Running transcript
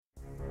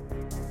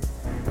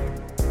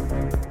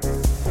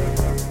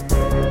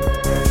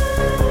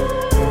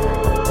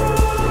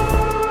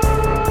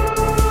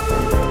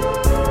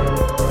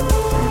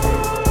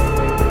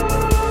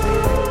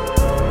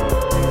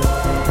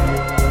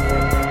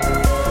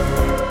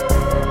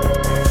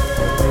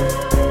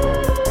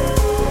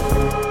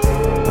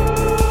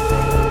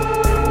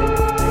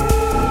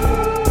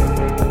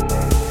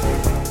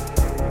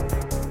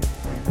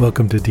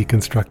Welcome to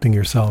Deconstructing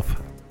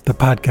Yourself, the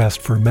podcast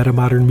for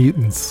metamodern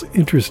mutants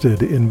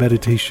interested in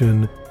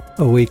meditation,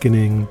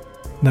 awakening,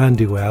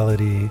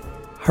 non-duality,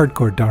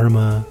 hardcore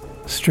dharma,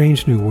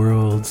 strange new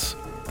worlds,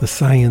 the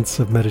science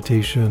of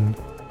meditation,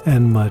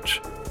 and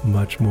much,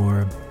 much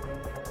more.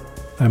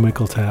 I'm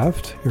Michael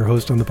Taft, your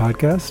host on the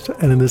podcast,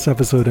 and in this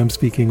episode I'm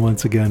speaking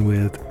once again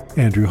with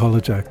Andrew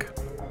Holecek.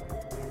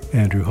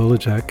 Andrew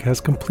Holecek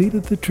has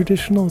completed the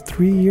traditional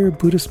 3-year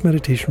Buddhist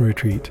meditation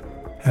retreat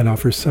and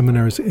offers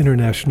seminars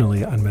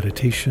internationally on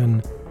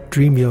meditation,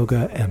 dream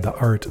yoga, and the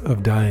art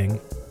of dying.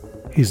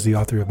 He's the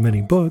author of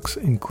many books,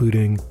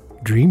 including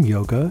Dream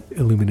Yoga,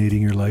 Illuminating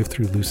Your Life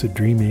Through Lucid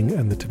Dreaming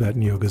and the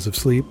Tibetan Yogas of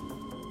Sleep,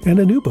 and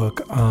a new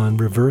book on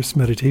reverse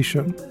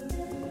meditation.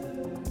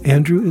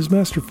 Andrew is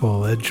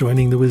masterful at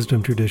joining the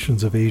wisdom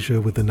traditions of Asia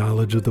with the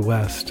knowledge of the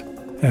West,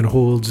 and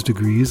holds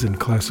degrees in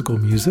classical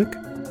music,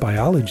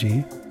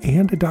 biology,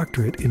 and a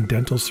doctorate in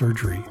dental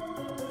surgery.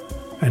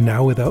 And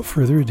now, without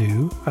further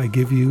ado, I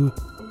give you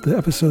the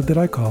episode that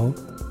I call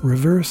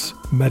Reverse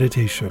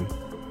Meditation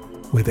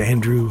with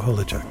Andrew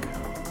Holecek.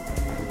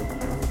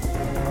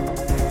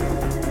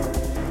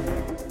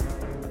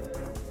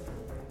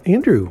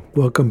 Andrew,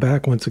 welcome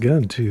back once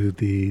again to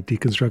the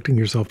Deconstructing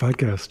Yourself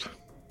podcast.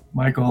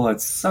 Michael,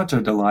 it's such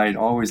a delight.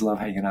 Always love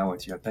hanging out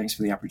with you. Thanks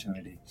for the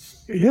opportunity.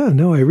 Yeah,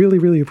 no, I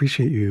really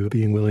appreciate you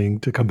being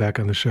willing to come back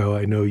on the show.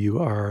 I know you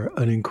are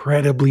an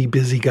incredibly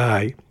busy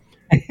guy.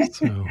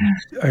 So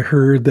I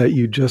heard that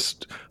you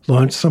just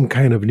launched some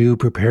kind of new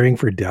Preparing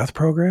for Death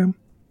program.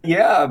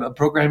 Yeah, a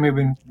program we've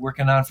been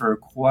working on for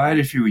quite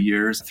a few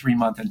years, a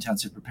 3-month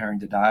intensive Preparing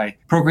to Die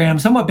program,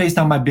 somewhat based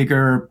on my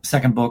bigger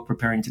second book,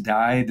 Preparing to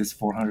Die, this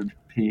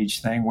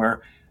 400-page thing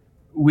where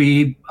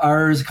we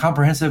are as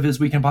comprehensive as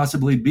we can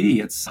possibly be.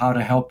 It's how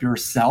to help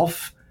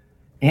yourself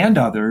and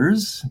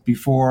others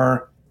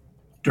before,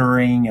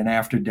 during, and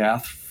after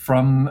death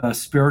from a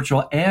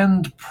spiritual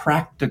and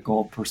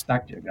practical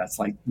perspective. That's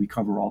like we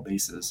cover all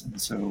bases.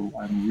 And so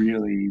I'm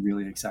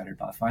really excited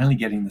about finally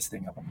getting this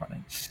thing up and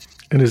running.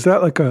 And is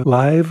that like a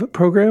live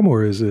program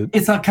or is it?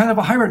 It's a kind of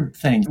a hybrid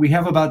thing. We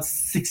have about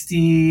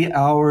 60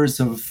 hours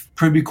of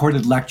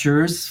pre-recorded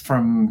lectures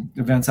from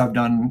events I've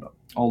done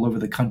all over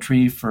the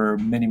country for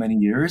many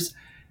years.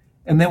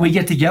 And then we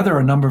get together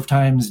a number of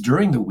times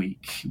during the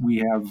week.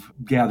 We have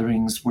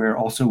gatherings where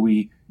also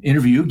we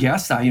interview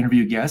guests. I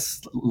interview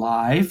guests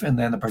live, and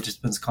then the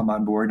participants come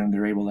on board and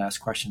they're able to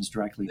ask questions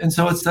directly. And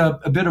so it's a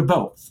bit of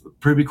both,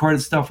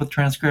 pre-recorded stuff with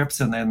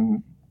transcripts and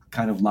then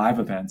kind of live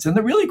events. And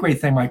the really great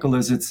thing, Michael,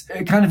 is it's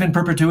a kind of in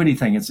perpetuity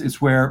thing. It's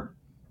where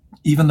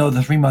even though the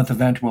 3-month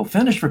event will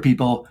finish for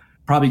people,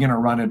 probably going to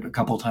run it a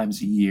couple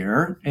times a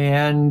year,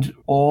 and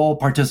all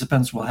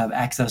participants will have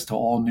access to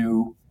all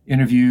new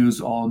interviews,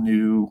 all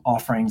new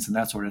offerings, and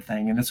that sort of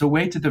thing. And it's a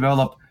way to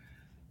develop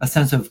a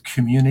sense of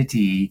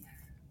community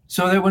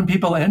so that when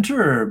people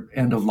enter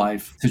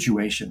end-of-life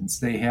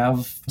situations, they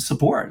have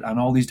support on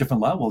all these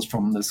different levels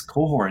from this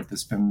cohort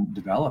that's been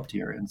developed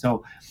here. And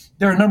so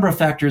there are a number of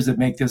factors that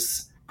make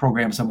this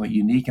program somewhat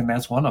unique, and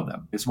that's one of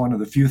them. It's one of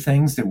the few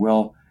things that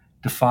will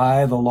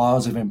defy the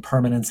laws of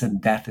impermanence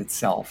and death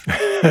itself.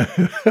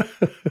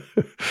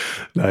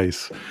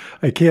 Nice.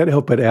 I can't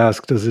help but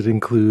ask, does it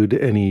include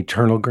any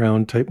charnel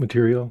ground type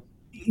material?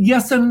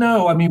 Yes and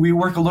no. I mean, we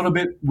work a little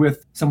bit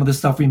with some of the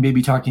stuff we may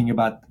be talking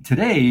about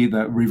today,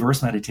 the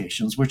reverse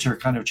meditations, which are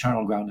kind of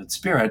charnel grounded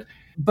spirit.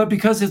 But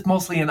because it's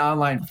mostly an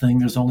online thing,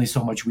 there's only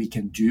so much we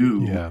can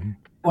do. Yeah.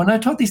 When I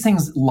taught these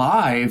things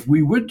live,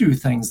 we would do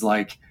things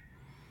like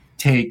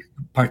take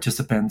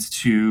participants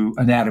to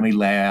anatomy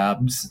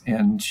labs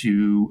and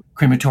to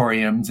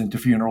crematoriums and to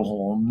funeral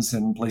homes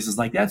and places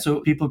like that.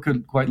 So people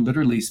could quite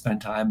literally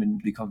spend time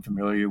and become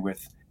familiar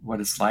with what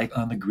it's like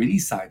on the gritty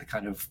side, the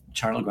kind of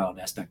charnel ground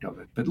aspect of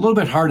it. But a little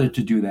bit harder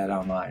to do that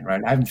online,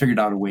 right? I haven't figured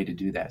out a way to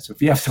do that. So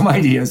if you have some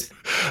ideas.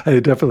 I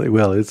definitely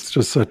will. It's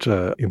just such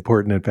an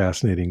important and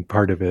fascinating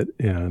part of it.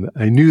 And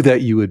I knew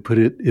that you would put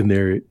it in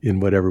there in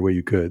whatever way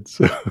you could.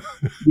 So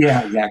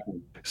Yeah,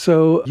 exactly.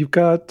 So you've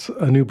got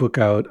a new book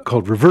out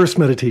called Reverse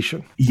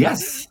Meditation.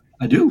 Yes,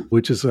 I do.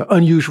 Which is an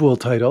unusual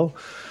title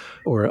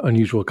or an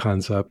unusual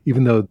concept,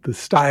 even though the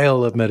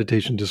style of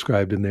meditation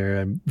described in there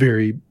I'm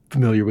very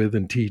familiar with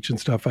and teach and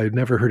stuff. I've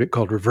never heard it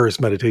called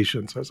reverse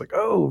meditation. So I was like,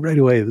 oh, right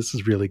away, this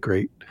is really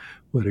great.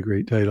 What a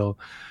great title.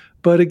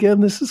 But again,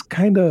 this is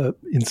kind of,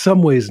 in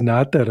some ways,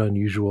 not that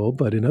unusual,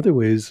 but in other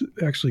ways,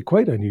 actually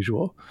quite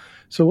unusual.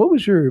 So what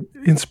was your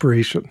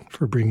inspiration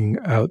for bringing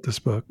out this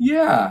book?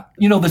 Yeah.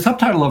 The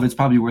subtitle of it's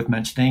probably worth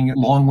mentioning,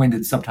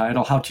 long-winded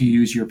subtitle, How to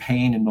Use Your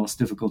Pain and Most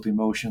Difficult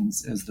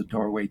Emotions as the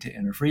Doorway to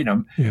Inner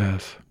Freedom.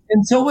 Yes.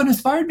 And so what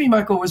inspired me,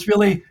 Michael, was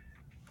really,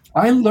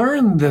 I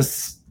learned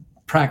this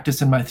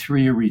practice in my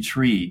 3-year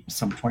retreat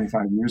some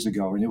 25 years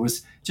ago. And it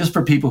was just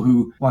for people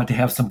who want to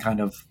have some kind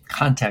of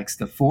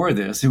context for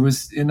this. It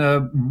was in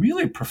a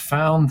really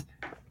profound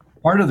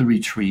part of the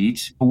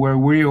retreat where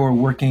we were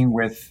working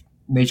with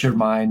nature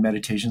mind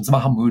meditations,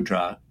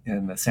 Mahamudra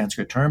in the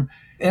Sanskrit term.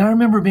 And I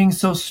remember being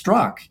so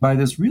struck by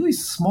this really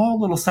small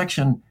little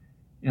section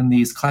in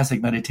these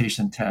classic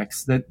meditation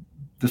texts that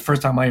the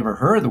first time I ever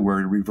heard the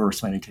word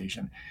reverse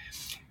meditation.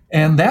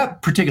 And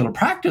that particular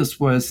practice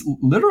was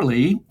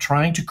literally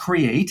trying to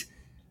create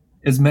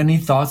as many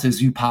thoughts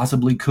as you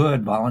possibly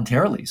could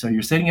voluntarily. So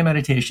you're sitting in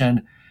meditation,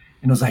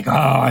 and it was like, oh,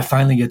 I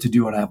finally get to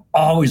do what I've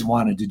always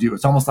wanted to do.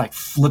 It's almost like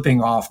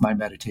flipping off my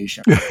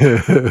meditation. I'm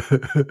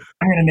going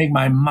to make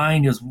my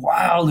mind as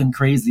wild and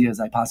crazy as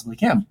I possibly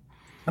can.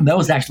 And that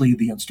was actually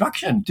the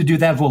instruction, to do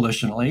that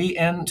volitionally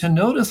and to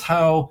notice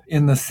how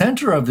in the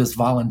center of this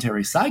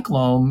voluntary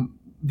cyclone,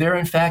 there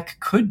in fact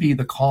could be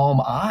the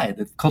calm eye,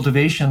 the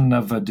cultivation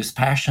of a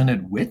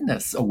dispassionate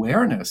witness,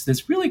 awareness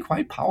that's really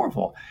quite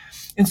powerful.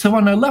 And so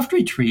when I left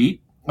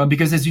retreat,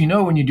 because as you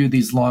know, when you do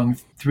these long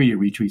 3-year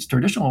retreats,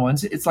 traditional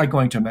ones, it's like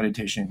going to a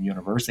meditation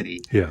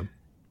university. Yeah.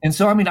 And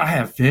so, I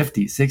have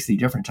 50, 60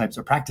 different types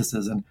of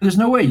practices, and there's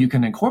no way you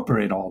can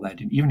incorporate all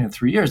that even in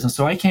 3 years. And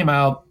so I came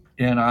out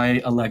and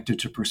I elected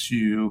to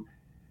pursue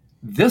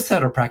this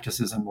set of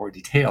practices in more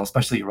detail,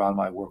 especially around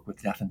my work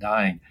with death and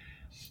dying.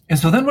 And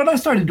so then what I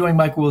started doing,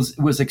 Michael, was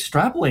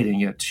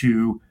extrapolating it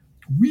to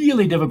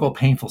really difficult,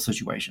 painful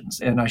situations.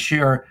 And I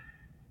share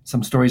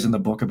some stories in the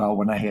book about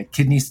when I had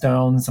kidney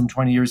stones some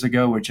 20 years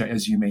ago, which,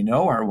 as you may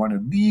know, are one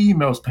of the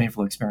most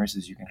painful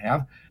experiences you can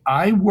have.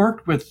 I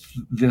worked with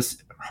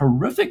this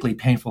horrifically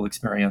painful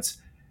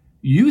experience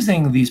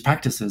using these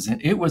practices,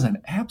 and it was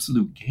an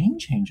absolute game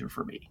changer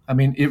for me.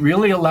 It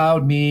really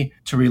allowed me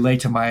to relate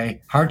to my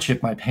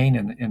hardship, my pain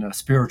in a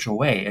spiritual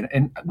way.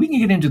 And we can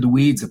get into the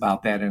weeds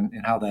about that and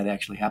how that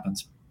actually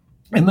happens.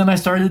 And then I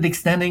started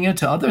extending it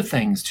to other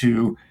things,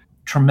 to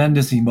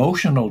tremendous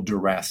emotional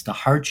duress, to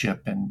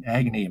hardship and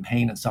agony and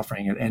pain and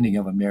suffering at ending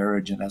of a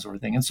marriage and that sort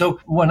of thing. And so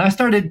when I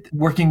started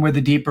working with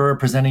it deeper,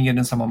 presenting it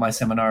in some of my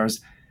seminars,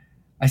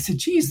 I said,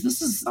 geez,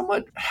 this is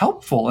somewhat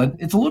helpful. And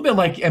it's a little bit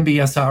like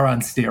MBSR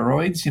on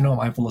steroids,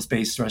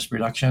 mindfulness-based stress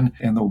reduction,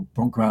 and the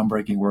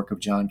groundbreaking work of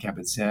John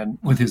Kabat-Zinn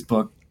with his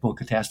book, Full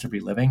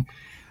Catastrophe Living.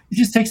 It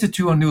just takes it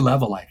to a new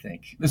level, I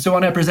think. And so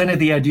when I presented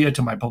the idea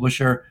to my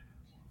publisher,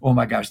 oh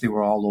my gosh, they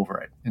were all over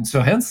it. And so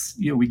hence,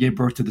 we gave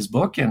birth to this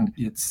book. And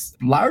it's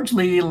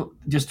largely,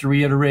 just to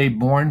reiterate,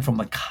 born from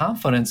the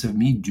confidence of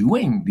me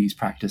doing these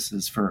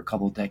practices for a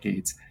couple of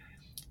decades.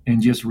 And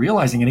just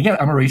realizing, and again,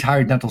 I'm a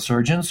retired dental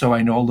surgeon, so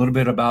I know a little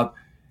bit about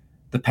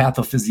the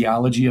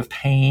pathophysiology of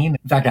pain.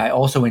 In fact, I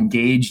also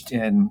engaged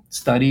in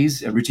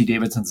studies at Richie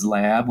Davidson's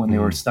lab when they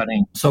were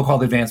studying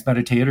so-called advanced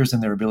meditators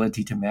and their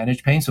ability to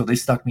manage pain. So they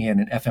stuck me in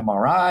an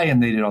fMRI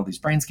and they did all these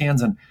brain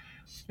scans. And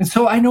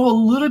so I know a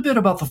little bit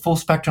about the full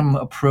spectrum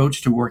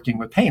approach to working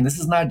with pain. This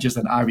is not just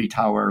an ivory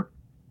tower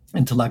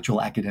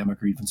intellectual,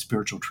 academic, or even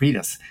spiritual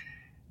treatise.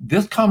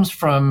 This comes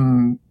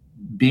from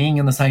being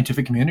in the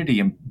scientific community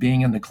and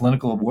being in the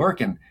clinical work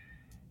and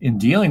in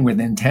dealing with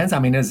intense,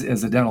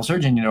 as a dental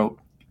surgeon,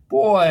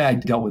 boy, I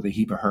dealt with a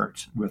heap of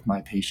hurt with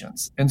my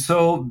patients. And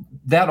so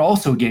that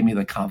also gave me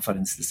the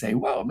confidence to say,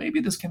 well, maybe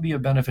this can be a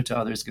benefit to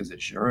others, because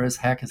it sure as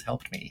heck has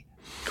helped me.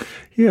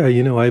 Yeah,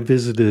 I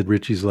visited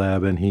Richie's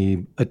lab and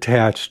he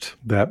attached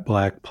that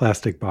black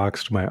plastic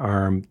box to my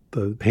arm,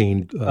 the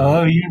pain.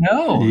 Yeah. There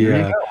you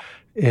go.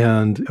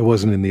 And it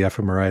wasn't in the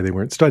fMRI. They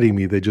weren't studying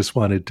me. They just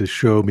wanted to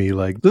show me,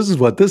 like, this is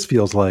what this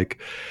feels like.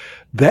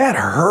 That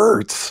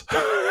hurts.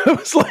 I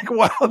was like,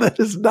 wow, that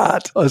is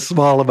not a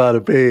small amount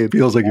of pain. It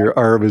feels like your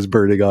arm is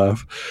burning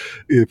off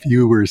if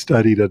you were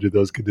studied under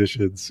those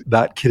conditions,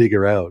 not kidding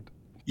around.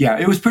 Yeah,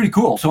 it was pretty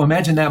cool. So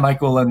imagine that,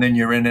 Michael, and then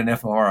you're in an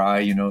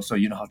fMRI, so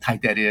you know how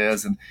tight that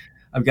is. And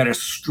I've got a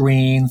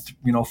screen,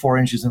 4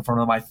 inches in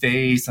front of my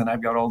face, and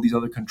I've got all these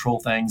other control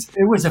things.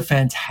 It was a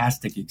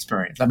fantastic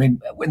experience. I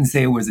wouldn't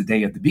say it was a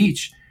day at the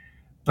beach,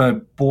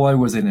 but boy,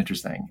 was it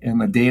interesting. And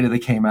the data that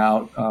came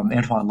out,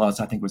 Antoine Lutz,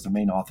 I think, was the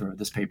main author of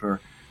this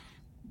paper.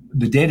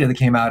 The data that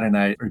came out, and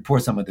I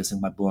report some of this in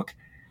my book,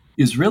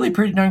 is really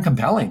pretty darn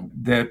compelling,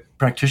 that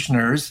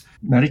practitioners,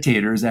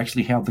 meditators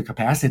actually have the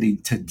capacity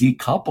to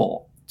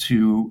decouple,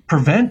 to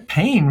prevent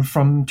pain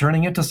from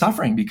turning into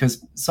suffering,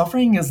 because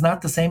suffering is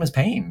not the same as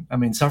pain.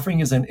 Suffering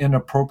is an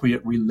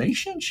inappropriate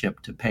relationship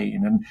to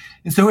pain.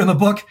 And so in the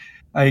book,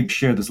 I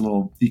share this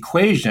little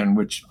equation,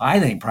 which I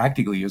think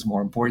practically is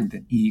more important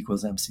than E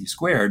equals MC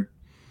squared.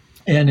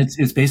 And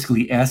it's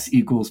basically S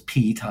equals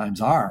P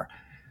times R,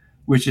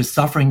 which is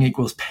suffering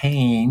equals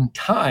pain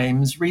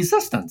times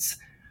resistance.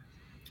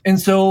 And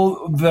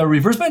so the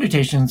reverse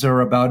meditations are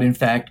about, in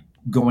fact,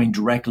 going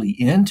directly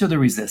into the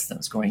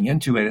resistance, going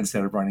into it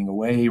instead of running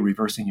away,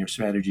 reversing your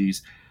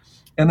strategies.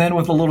 And then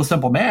with a little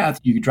simple math,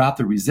 you drop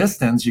the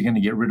resistance, you're going to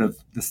get rid of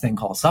this thing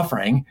called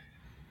suffering.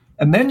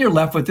 And then you're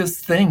left with this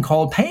thing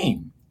called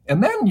pain.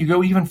 And then you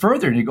go even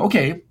further and you go,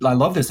 okay, I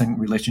love this in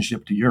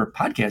relationship to your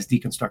podcast,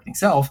 Deconstructing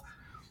Self.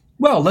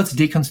 Well, let's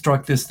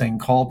deconstruct this thing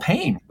called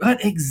pain.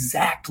 What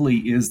exactly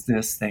is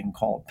this thing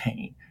called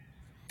pain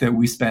that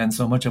we spend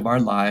so much of our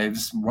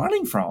lives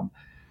running from?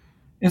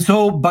 And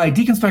so by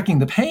deconstructing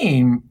the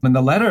pain, in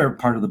the latter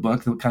part of the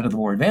book, the kind of the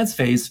more advanced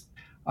phase,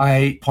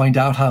 I point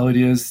out how it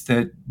is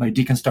that by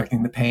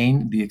deconstructing the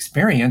pain, the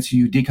experience,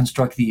 you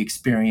deconstruct the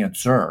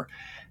experiencer.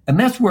 And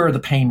that's where the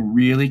pain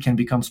really can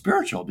become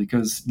spiritual,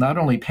 because not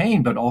only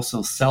pain, but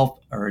also self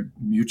are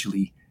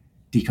mutually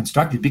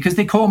deconstructed because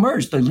they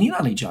co-emerge, they lean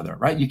on each other,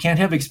 right? You can't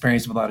have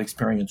experience without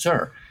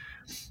experiencer.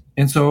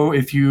 And so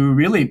if you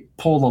really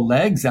pull the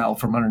legs out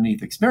from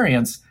underneath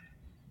experience,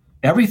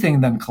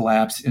 everything then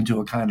collapses into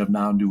a kind of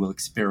non-dual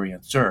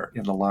experiencer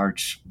in the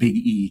large big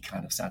E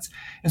kind of sense.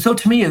 And so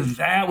to me,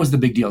 that was the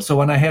big deal. So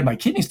when I had my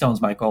kidney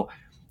stones, Michael,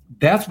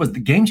 that was the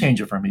game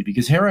changer for me,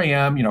 because here I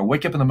am,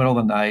 wake up in the middle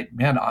of the night,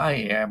 man, I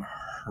am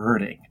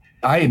hurting.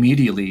 I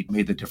immediately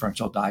made the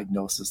differential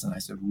diagnosis and I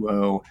said,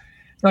 whoa.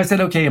 So I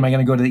said, okay, am I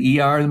going to go to the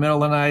ER in the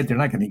middle of the night? They're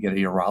not going to get a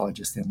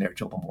urologist in there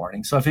till the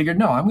morning. So I figured,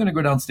 no, I'm going to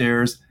go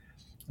downstairs.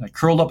 I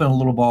curled up in a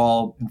little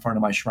ball in front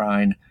of my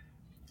shrine,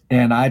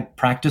 and I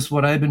practiced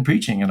what I had been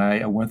preaching. And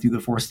I went through the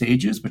 4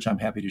 stages, which I'm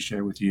happy to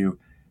share with you.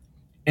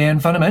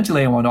 And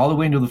fundamentally, I went all the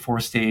way into the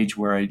 4th stage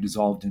where I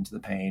dissolved into the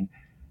pain.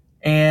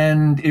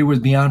 And it was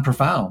beyond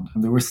profound.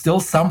 There was still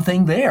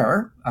something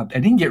there. I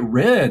didn't get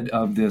rid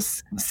of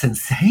this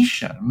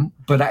sensation,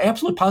 but I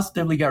absolutely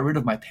positively got rid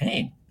of my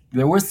pain.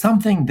 There was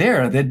something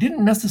there that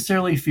didn't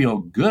necessarily feel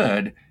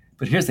good,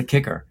 but here's the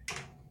kicker.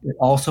 It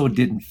also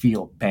didn't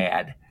feel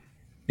bad.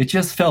 It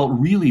just felt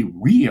really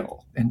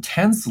real,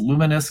 intense,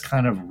 luminous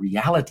kind of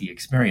reality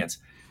experience.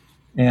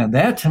 And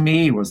that to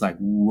me was like,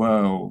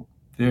 whoa,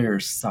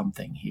 there's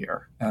something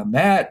here. And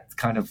that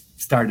kind of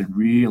started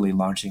really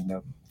launching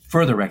the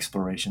further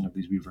exploration of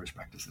these reverse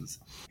practices.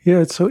 Yeah,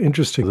 it's so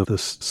interesting that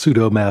this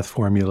pseudo math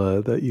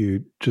formula that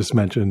you just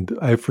mentioned.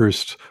 I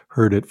first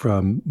heard it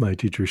from my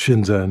teacher,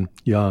 Shinzen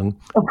Young.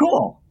 Oh,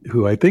 cool.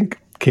 Who I think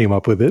came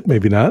up with it,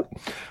 maybe not.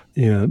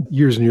 And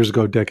years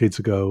ago, decades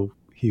ago,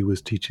 he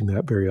was teaching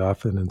that very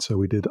often. And so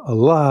we did a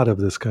lot of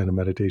this kind of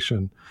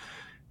meditation.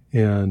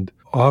 And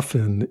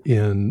often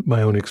in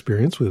my own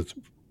experience with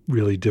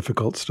really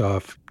difficult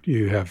stuff,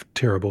 you have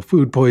terrible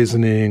food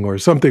poisoning or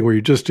something where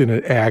you're just in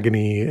an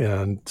agony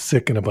and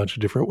sick in a bunch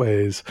of different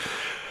ways,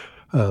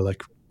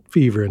 like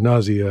fever and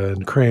nausea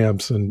and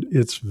cramps. And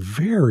it's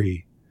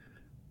very,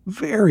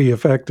 very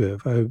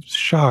effective. I was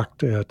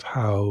shocked at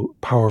how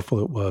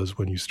powerful it was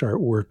when you start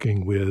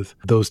working with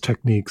those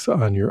techniques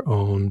on your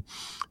own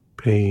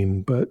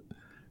pain. But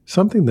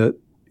something that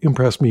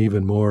impressed me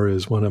even more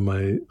is one of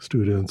my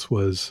students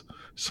was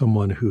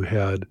someone who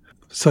had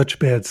such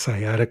bad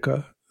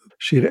sciatica.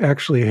 She had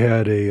actually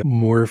had a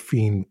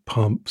morphine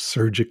pump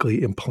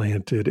surgically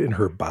implanted in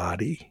her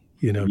body,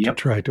 to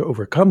try to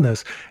overcome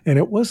this. And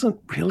it wasn't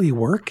really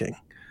working.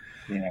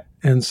 Yeah.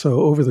 And so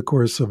over the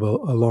course of a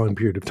long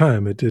period of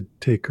time, it did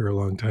take her a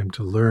long time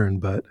to learn,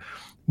 but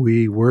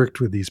we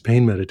worked with these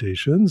pain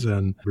meditations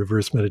and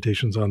reverse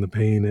meditations on the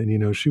pain.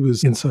 And, she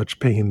was in such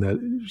pain that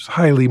she was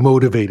highly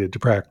motivated to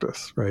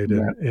practice, right?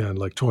 Yeah. And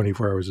like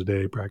 24 hours a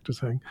day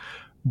practicing.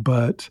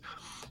 But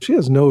she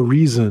has no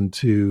reason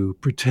to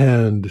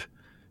pretend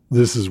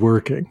this is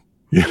working,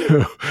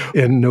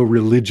 and no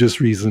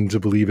religious reason to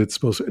believe it's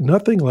supposed to.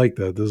 Nothing like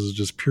that. This is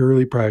just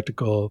purely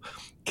practical.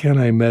 Can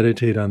I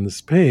meditate on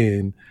this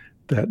pain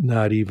that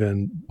not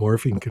even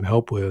morphine can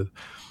help with?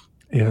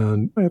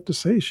 And I have to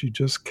say, she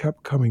just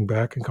kept coming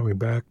back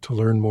to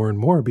learn more and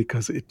more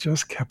because it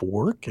just kept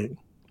working.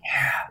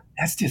 Yeah,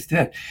 that's just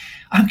it.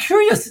 I'm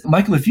curious,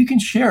 Michael, if you can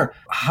share,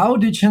 how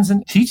did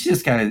Shinzen teach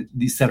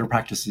these set of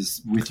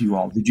practices with you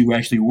all? Did you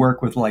actually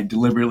work with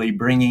deliberately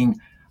bringing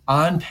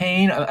on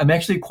pain? I'm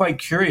actually quite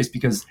curious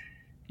because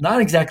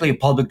not exactly a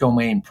public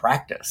domain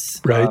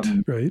practice. Right.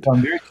 So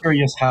I'm very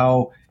curious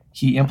how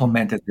he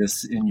implemented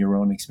this in your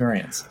own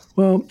experience.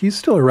 Well, he's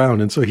still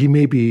around, and so he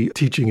may be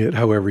teaching it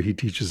however he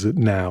teaches it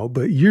now.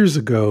 But years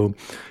ago,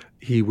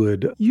 he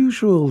would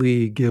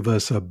usually give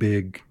us a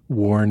big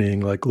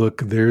warning, like,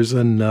 look, there's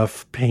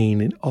enough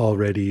pain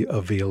already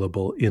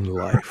available in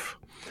life.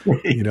 Right.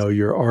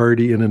 You're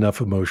already in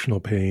enough emotional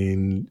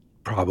pain.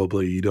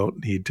 Probably you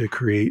don't need to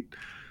create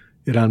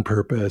it on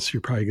purpose.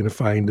 You're probably going to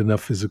find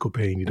enough physical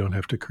pain. You don't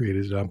have to create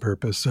it on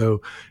purpose.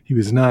 So he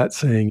was not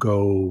saying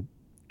go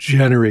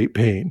generate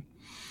pain.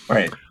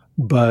 Right.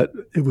 But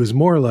it was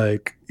more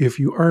like, if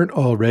you aren't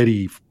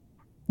already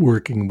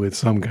working with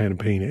some kind of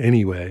pain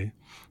anyway,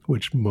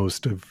 which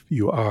most of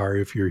you are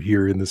if you're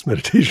here in this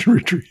meditation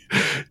retreat,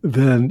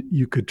 then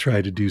you could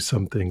try to do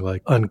something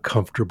like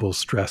uncomfortable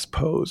stress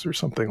pose or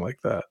something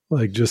like that.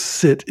 Like just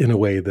sit in a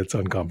way that's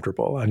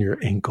uncomfortable on your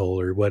ankle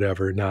or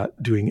whatever,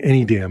 not doing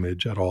any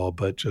damage at all,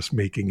 but just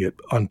making it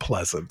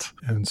unpleasant.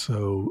 And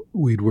so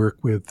we'd work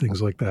with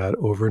things like that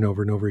over and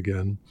over and over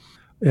again.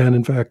 And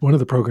in fact, one of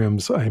the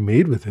programs I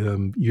made with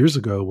him years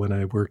ago when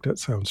I worked at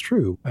Sounds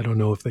True, I don't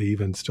know if they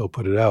even still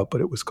put it out,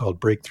 but it was called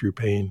Breakthrough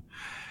Pain.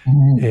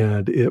 Mm-hmm.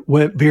 And it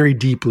went very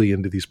deeply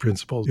into these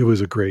principles. It was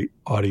a great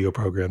audio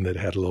program that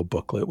had a little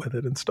booklet with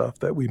it and stuff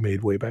that we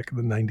made way back in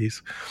the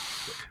 90s.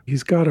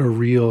 He's got a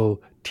real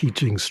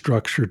teaching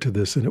structure to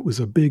this, and it was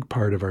a big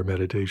part of our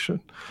meditation.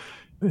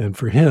 And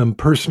for him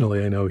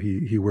personally, I know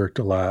he worked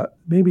a lot,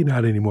 maybe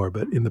not anymore,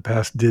 but in the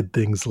past did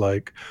things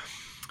like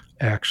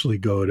actually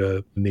go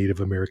to Native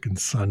American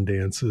sun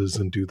dances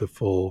and do the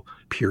full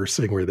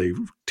piercing where they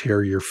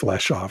tear your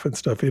flesh off and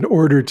stuff in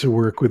order to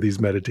work with these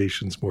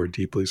meditations more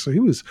deeply. So he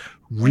was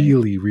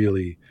really,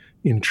 really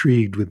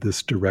intrigued with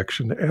this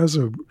direction as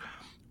a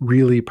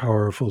really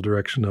powerful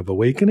direction of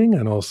awakening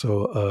and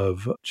also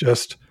of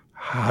just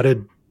how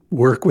to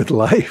work with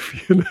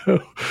life,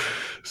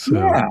 So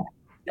Yeah.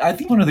 I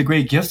think one of the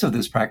great gifts of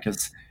this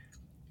practice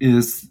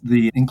is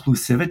the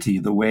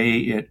inclusivity, the way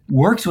it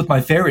works with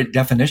my favorite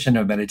definition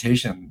of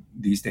meditation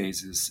these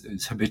days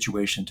is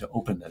habituation to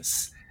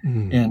openness.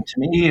 And to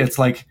me, it's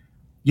like,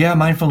 yeah,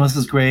 mindfulness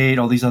is great.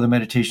 All these other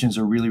meditations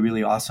are really,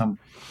 really awesome.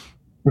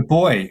 But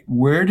boy,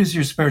 where does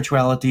your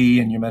spirituality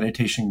and your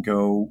meditation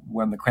go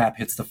when the crap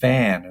hits the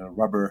fan and the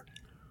rubber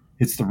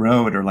hits the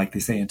road, or like they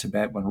say in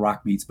Tibet, when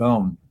rock meets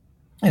bone?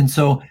 And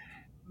so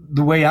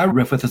the way I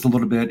riff with this a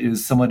little bit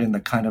is somewhat in the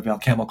kind of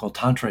alchemical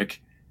tantric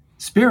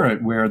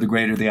spirit, where the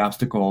greater the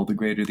obstacle, the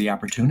greater the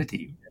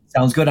opportunity. It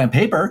sounds good on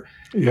paper,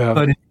 yeah,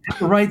 but if you have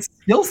the right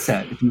skill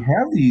set, if you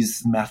have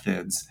these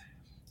methods,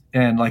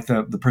 and like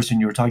the person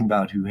you were talking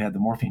about who had the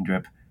morphine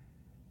drip,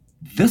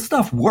 this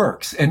stuff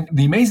works. And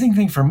the amazing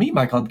thing for me,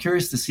 Michael, I'm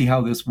curious to see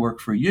how this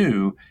worked for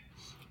you,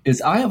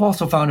 is I have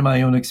also found in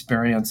my own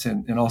experience,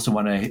 and also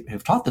when I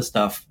have taught this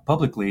stuff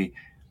publicly,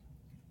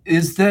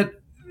 is that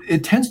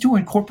it tends to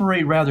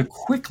incorporate rather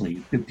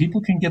quickly, that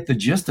people can get the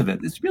gist of it.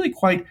 It's really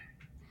quite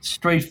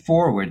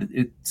straightforward.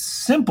 It's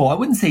simple. I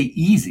wouldn't say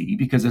easy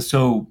because it's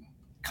so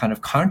kind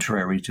of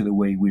contrary to the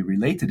way we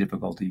relate to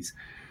difficulties.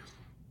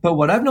 But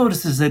what I've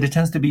noticed is that it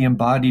tends to be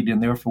embodied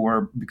and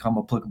therefore become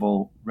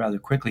applicable rather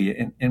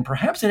quickly. And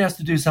perhaps it has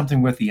to do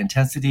something with the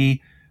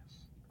intensity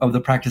of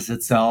the practice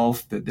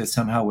itself, that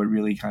somehow it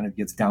really kind of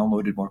gets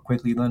downloaded more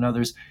quickly than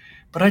others.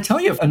 But I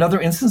tell you, another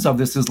instance of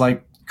this is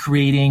like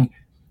creating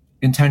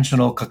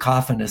intentional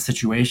cacophonous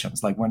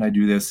situations. Like when I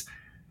do this,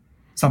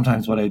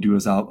 sometimes what I do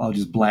is I'll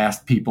just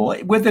blast people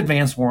with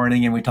advance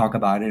warning, and we talk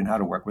about it and how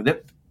to work with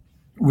it,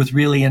 with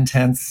really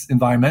intense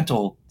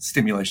environmental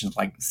stimulations,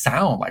 like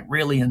sound, like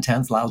really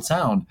intense loud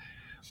sound.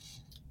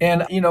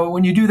 And,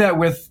 when you do that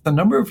with a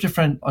number of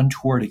different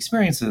untoward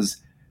experiences,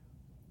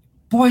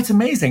 boy, it's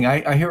amazing.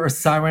 I hear a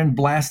siren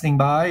blasting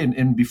by,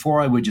 and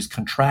before I would just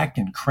contract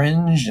and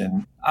cringe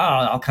and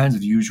all kinds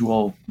of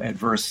usual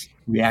adverse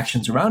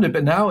reactions around it.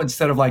 But now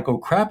instead of like, oh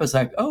crap, it's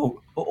like,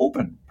 oh,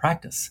 open,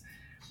 practice.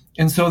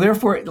 And so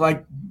therefore,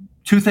 like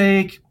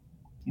toothache,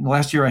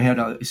 last year I had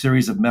a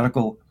series of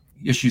medical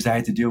issues I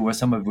had to deal with,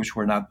 some of which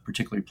were not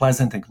particularly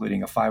pleasant,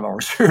 including a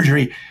 5-hour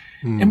surgery.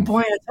 And boy,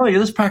 I tell you,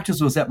 this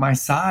practice was at my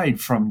side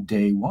from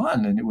day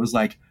one. And it was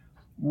like,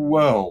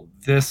 whoa,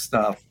 this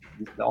stuff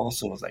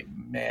also was like,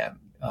 man,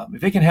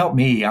 if it can help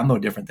me, I'm no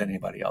different than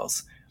anybody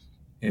else.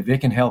 If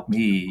it can help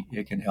me,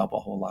 it can help a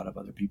whole lot of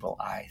other people,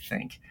 I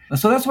think. And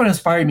so that's what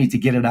inspired me to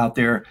get it out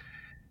there,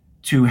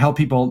 to help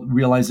people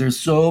realize there's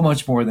so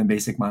much more than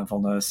basic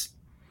mindfulness.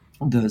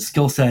 The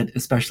skill set,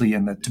 especially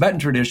in the Tibetan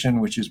tradition,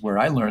 which is where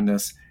I learned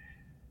this,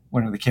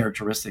 one of the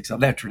characteristics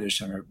of that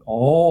tradition are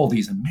all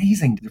these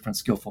amazing different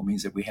skillful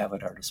means that we have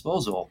at our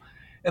disposal.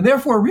 And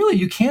therefore, really,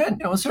 you can,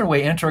 in a certain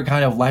way, enter a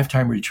kind of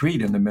lifetime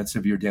retreat in the midst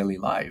of your daily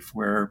life,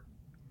 where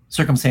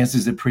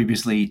circumstances that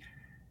previously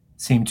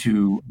seemed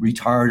to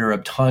retard or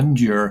obtund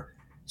your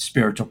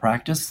spiritual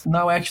practice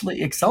now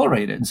actually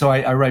accelerate it. And so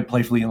I write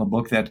playfully in the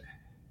book that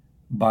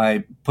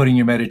by putting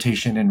your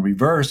meditation in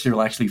reverse,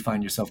 you'll actually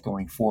find yourself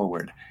going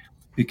forward,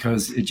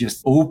 because it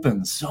just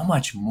opens so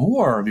much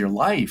more of your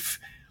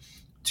life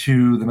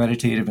to the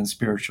meditative and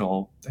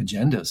spiritual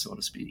agenda, so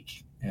to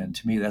speak. And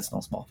to me, that's no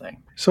small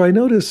thing. So I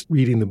noticed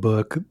reading the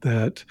book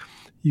that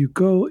you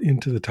go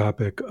into the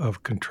topic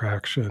of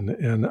contraction,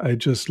 and I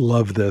just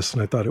love this,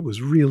 and I thought it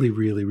was really,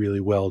 really, really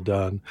well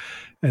done.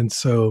 And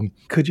so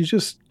could you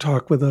just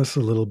talk with us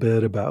a little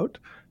bit about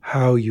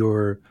how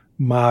you're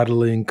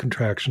modeling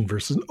contraction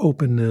versus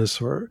openness,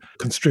 or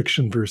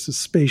constriction versus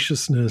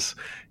spaciousness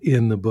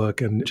in the book,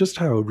 and just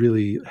how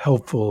really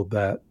helpful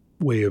that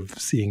way of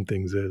seeing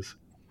things is?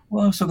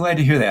 Well, I'm so glad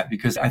to hear that,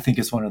 because I think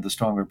it's one of the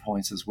stronger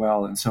points as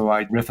well. And so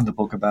I riff in the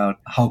book about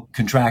how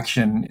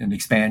contraction and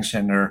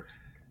expansion are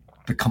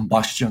the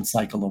combustion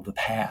cycle of the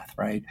path,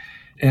 right?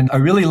 And I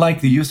really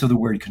like the use of the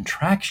word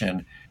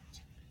contraction,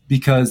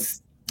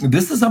 because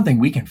this is something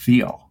we can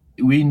feel.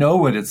 We know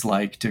what it's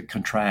like to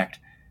contract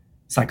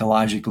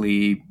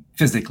psychologically,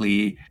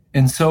 physically.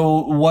 And so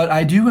what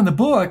I do in the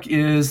book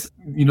is,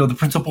 the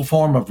principal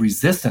form of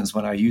resistance,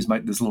 when I use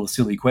this little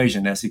silly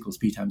equation, S equals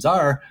P times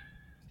R,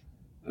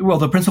 well,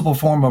 the principal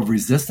form of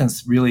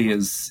resistance really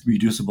is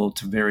reducible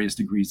to various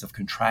degrees of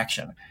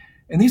contraction.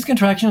 And these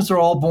contractions are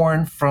all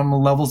born from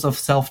levels of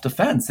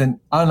self-defense. And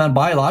on a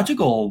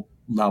biological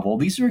level,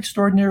 these are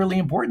extraordinarily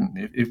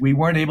important. If we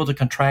weren't able to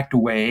contract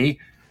away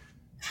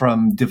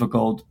from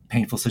difficult,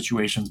 painful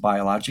situations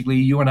biologically,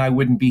 you and I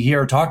wouldn't be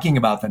here talking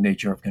about the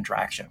nature of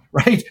contraction,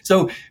 right?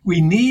 So we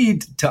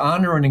need to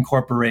honor and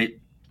incorporate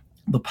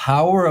the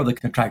power of the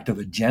contractive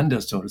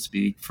agenda, so to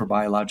speak, for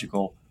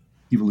biological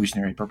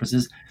evolutionary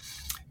purposes.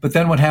 But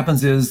then what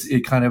happens is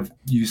it kind of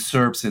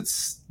usurps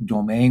its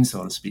domain,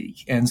 so to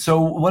speak. And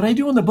so what I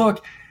do in the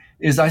book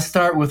is I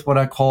start with what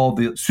I call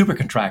the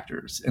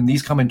supercontractors, and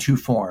these come in two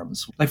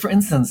forms. Like, for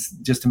instance,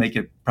 just to make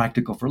it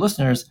practical for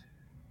listeners,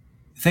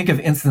 think of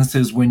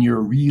instances when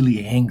you're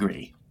really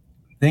angry.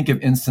 Think of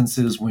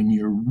instances when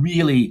you're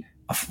really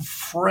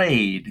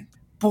afraid.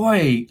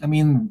 Boy, I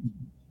mean,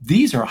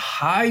 these are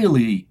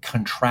highly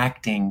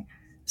contracting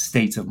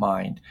states of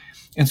mind.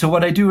 And so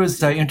what I do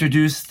is I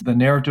introduce the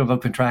narrative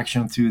of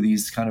contraction through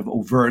these kind of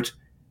overt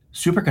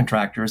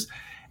supercontractors.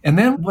 And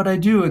then what I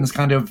do, and it's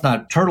kind of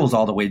not turtles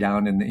all the way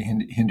down in the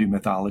Hindu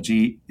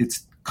mythology,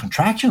 it's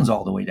contractions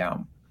all the way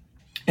down.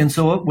 And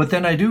so what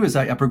then I do is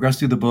I progress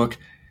through the book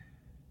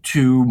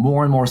to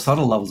more and more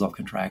subtle levels of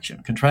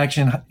contraction.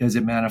 Contraction as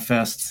it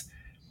manifests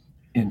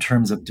in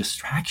terms of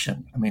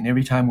distraction. I mean,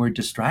 every time we're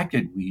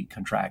distracted, we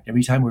contract.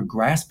 Every time we're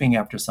grasping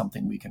after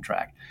something, we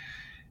contract.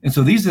 And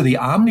so these are the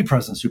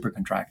omnipresent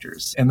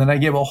supercontractors. And then I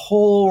give a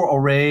whole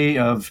array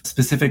of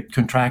specific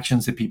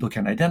contractions that people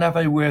can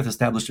identify with,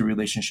 establish a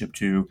relationship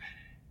to.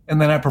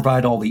 And then I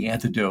provide all the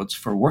antidotes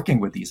for working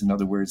with these. In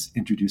other words,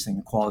 introducing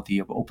the quality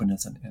of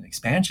openness and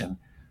expansion.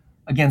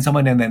 Again,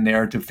 someone in that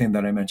narrative thing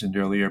that I mentioned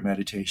earlier,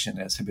 meditation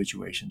as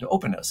habituation to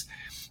openness.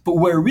 But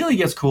where it really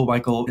gets cool,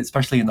 Michael,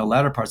 especially in the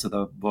latter parts of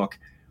the book,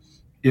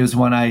 is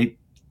when I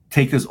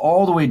take this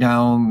all the way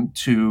down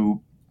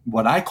to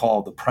what I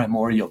call the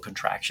primordial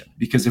contraction.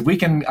 Because if we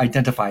can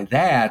identify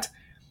that,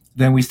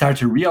 then we start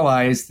to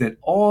realize that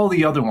all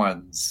the other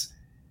ones,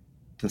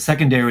 the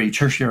secondary,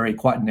 tertiary,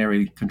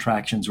 quaternary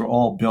contractions, are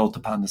all built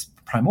upon this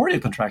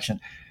primordial contraction.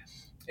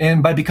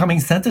 And by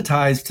becoming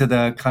sensitized to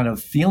the kind of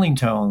feeling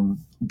tone,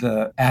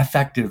 the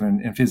affective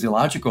and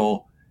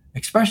physiological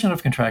expression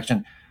of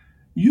contraction,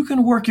 you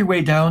can work your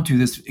way down to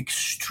this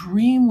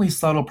extremely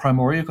subtle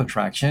primordial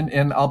contraction.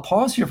 And I'll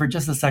pause here for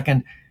just a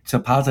second to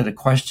posit a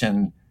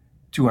question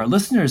to our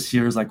listeners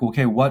here is like,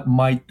 okay, what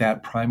might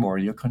that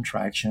primordial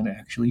contraction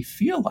actually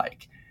feel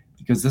like?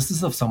 Because this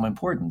is of some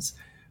importance.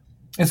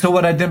 And so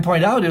what I then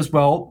point out is,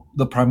 well,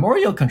 the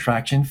primordial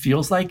contraction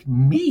feels like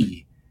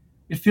me.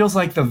 It feels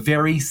like the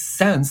very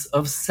sense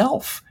of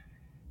self.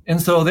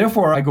 And so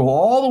therefore, I go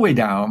all the way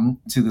down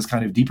to this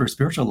kind of deeper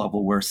spiritual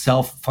level where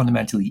self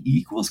fundamentally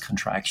equals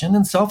contraction.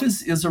 And self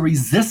is a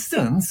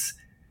resistance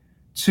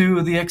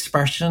to the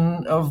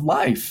expression of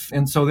life.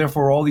 And so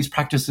therefore, all these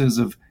practices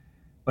of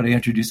what I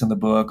introduce in the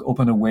book,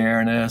 open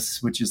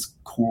awareness, which is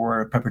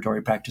core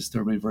preparatory practice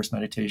to reverse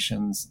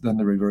meditations, then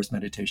the reverse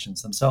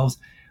meditations themselves,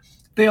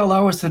 they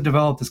allow us to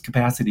develop this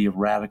capacity of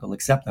radical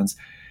acceptance.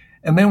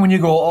 And then when you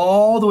go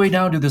all the way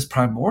down to this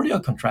primordial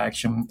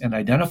contraction and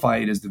identify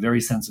it as the very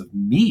sense of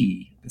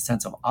me, the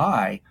sense of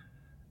I,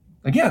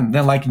 again,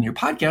 then like in your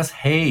podcast,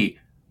 hey,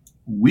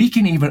 we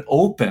can even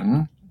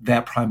open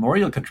that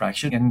primordial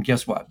contraction. And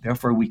guess what?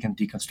 Therefore, we can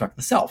deconstruct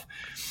the self.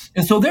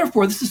 And so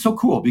therefore, this is so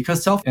cool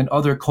because self and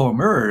other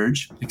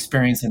co-emerge,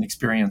 experience and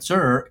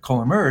experiencer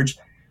co-emerge.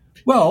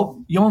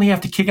 Well, you only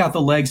have to kick out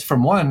the legs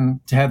from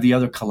one to have the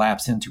other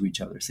collapse into each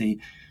other.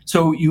 See?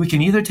 So you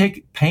can either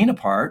take pain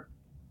apart,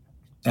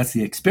 that's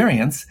the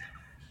experience,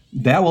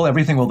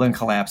 everything will then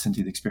collapse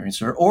into the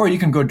experiencer, or you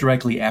can go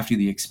directly after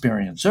the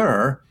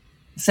experiencer,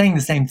 saying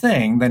the same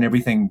thing, then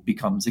everything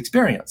becomes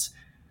experience.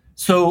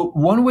 So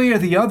one way or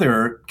the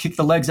other, kick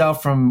the legs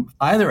out from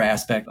either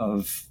aspect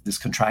of this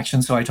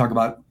contraction. So I talk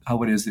about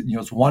how it is,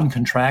 it's one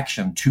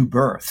contraction, two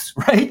births,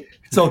 right?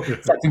 So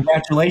it's like,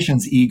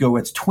 congratulations, ego,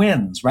 it's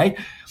twins, right?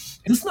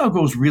 This now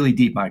goes really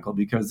deep, Michael,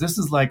 because this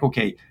is like,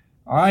 okay,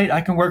 all right,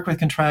 I can work with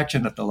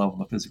contraction at the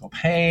level of physical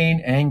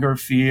pain, anger,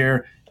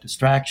 fear,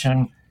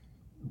 distraction,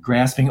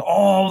 grasping,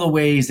 all the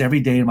ways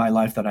every day in my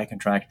life that I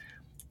contract.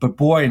 But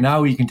boy,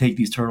 now you can take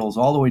these turtles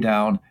all the way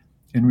down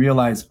and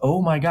realize,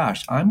 oh my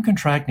gosh, I'm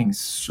contracting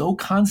so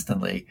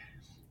constantly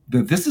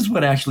that this is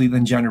what actually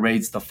then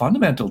generates the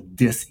fundamental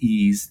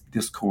dis-ease,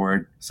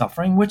 discord,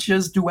 suffering, which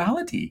is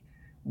duality.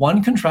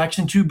 One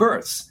contraction, two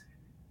births.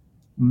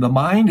 The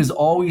mind is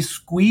always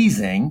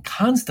squeezing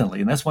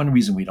constantly, and that's one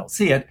reason we don't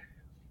see it,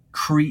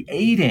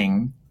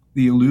 creating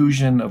the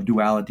illusion of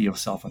duality of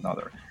self and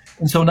other.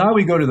 And so now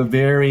we go to the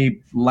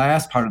very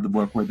last part of the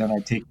book where then I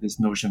take this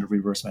notion of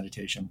reverse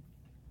meditation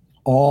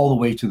all the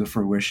way to the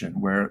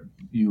fruition where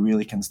you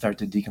really can start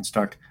to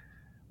deconstruct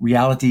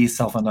reality,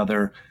 self and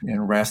other,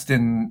 and rest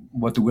in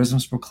what the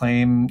wisdoms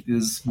proclaim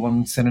is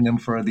one synonym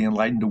for the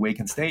enlightened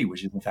awakened state,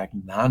 which is in fact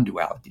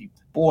non-duality.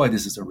 Boy,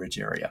 this is a rich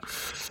area.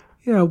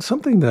 Yeah,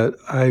 something that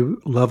I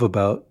love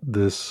about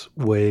this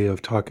way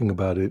of talking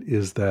about it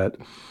is that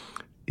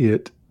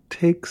it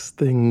takes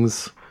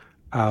things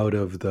out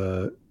of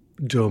the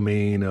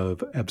domain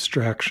of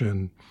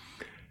abstraction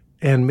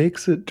and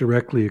makes it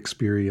directly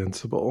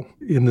experienceable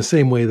in the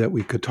same way that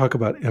we could talk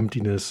about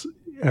emptiness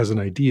as an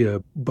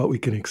idea, but we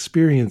can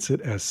experience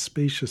it as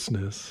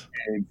spaciousness.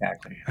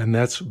 Exactly. And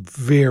that's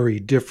very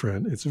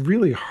different. It's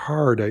really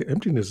hard.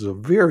 Emptiness is a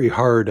very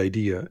hard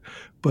idea,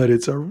 but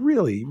it's a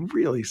really,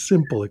 really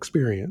simple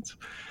experience.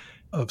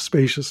 of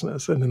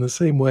spaciousness. And in the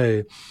same way,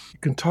 you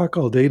can talk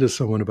all day to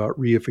someone about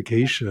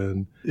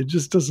reification. It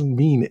just doesn't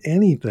mean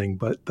anything,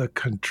 but the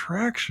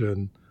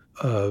contraction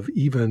of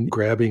even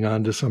grabbing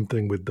onto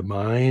something with the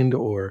mind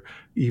or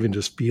even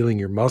just feeling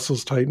your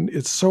muscles tighten,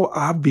 it's so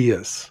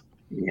obvious.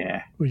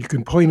 Yeah. Well, you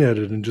can point at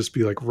it and just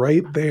be like,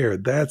 right there,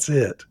 that's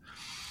it.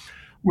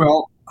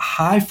 Well,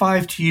 high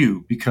five to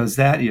you, because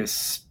that is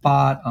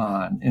spot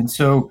on. And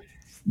so,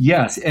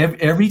 yes,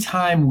 every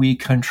time we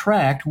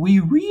contract, we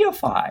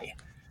reify.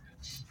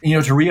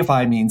 To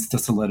reify means to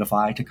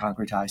solidify, to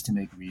concretize, to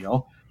make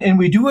real. And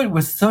we do it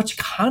with such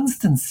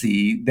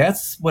constancy.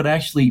 That's what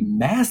actually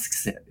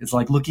masks it. It's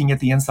like looking at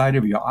the inside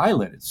of your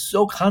eyelid. It's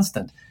so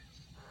constant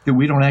that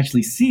we don't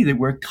actually see that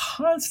we're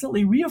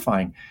constantly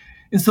reifying.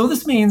 And so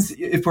this means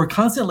if we're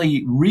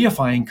constantly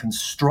reifying,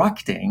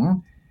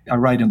 constructing, I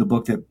write in the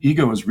book that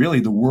ego is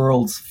really the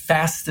world's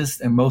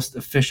fastest and most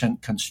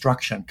efficient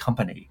construction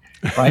company,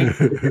 right?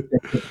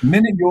 The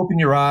minute you open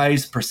your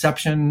eyes,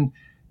 perception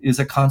is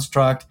a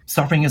construct,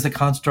 suffering is a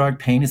construct,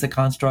 pain is a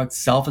construct,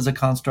 self is a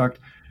construct.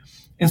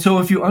 And so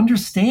if you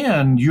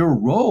understand your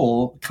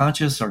role,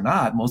 conscious or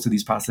not, most of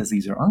these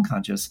processes are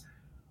unconscious,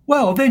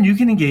 well, then you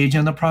can engage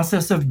in the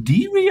process of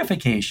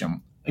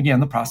de-reification. Again,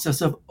 the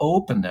process of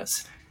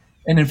openness.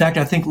 And in fact,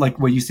 I think like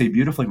what you say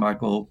beautifully,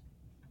 Michael,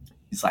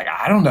 it's like,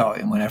 I don't know.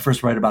 And when I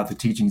first read about the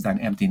teachings on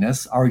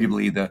emptiness,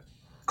 arguably the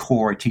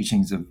core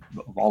teachings of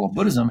all of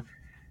Buddhism,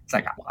 it's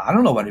like, I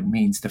don't know what it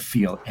means to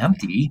feel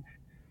empty,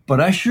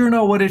 but I sure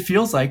know what it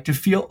feels like to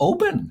feel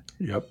open,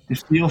 Yep. to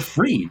feel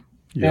free.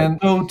 Yep. And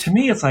so to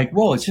me, it's like,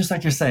 whoa, it's just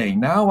like you're saying,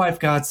 now I've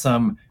got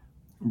some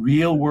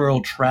real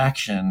world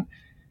traction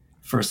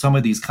for some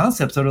of these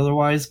concepts that are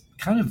otherwise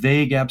kind of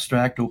vague,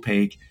 abstract,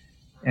 opaque.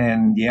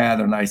 And yeah,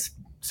 they're nice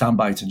sound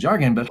bites and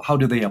jargon, but how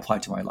do they apply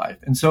to my life?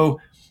 And so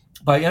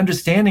by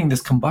understanding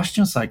this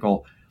combustion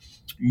cycle,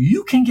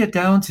 you can get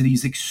down to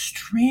these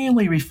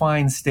extremely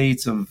refined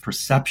states of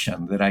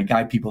perception that I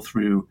guide people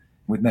through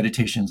with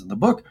meditations in the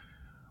book,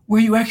 where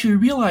you actually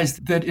realize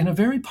that in a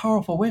very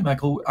powerful way,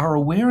 Michael, our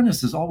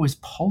awareness is always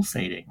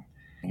pulsating.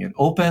 It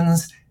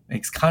opens,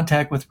 makes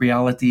contact with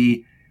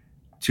reality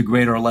to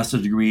greater or lesser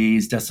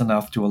degrees, just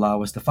enough to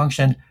allow us to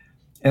function.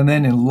 And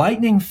then in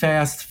lightning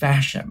fast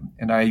fashion,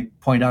 and I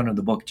point out in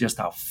the book just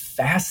how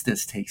fast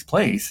this takes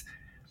place,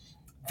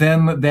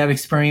 then that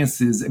experience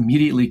is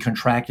immediately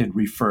contracted,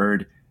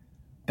 referred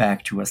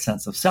back to a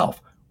sense of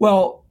self.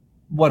 Well,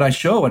 what I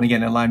show, and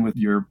again, in line with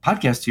your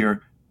podcast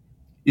here,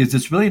 is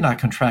it's really not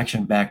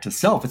contraction back to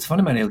self. It's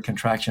fundamentally a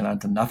contraction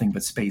onto nothing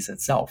but space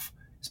itself,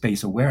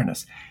 space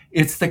awareness.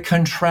 It's the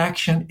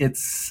contraction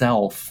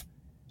itself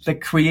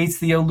that creates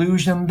the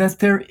illusion that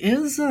there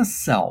is a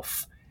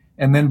self.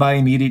 And then by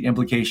immediate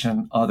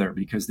implication, other,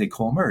 because they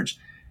co-emerge.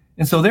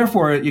 And so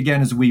therefore,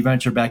 again, as we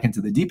venture back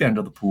into the deep end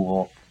of the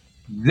pool,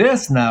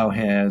 this now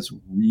has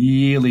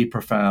really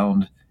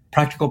profound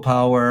practical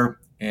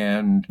power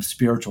and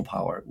spiritual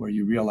power, where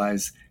you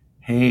realize,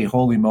 hey,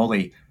 holy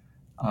moly,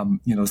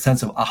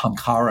 sense of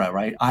ahamkara,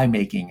 right?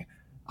 I-making.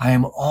 I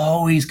am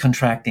always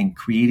contracting,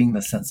 creating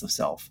the sense of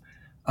self.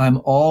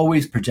 I'm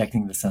always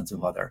projecting the sense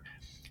of other.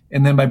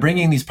 And then by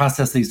bringing these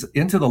processes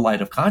into the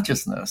light of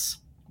consciousness,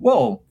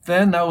 whoa,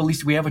 then now at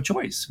least we have a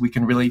choice. We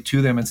can relate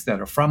to them instead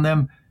of from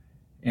them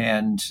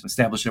and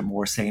establish a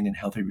more sane and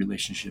healthy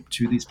relationship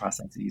to these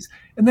processes.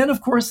 And then,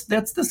 of course,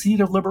 that's the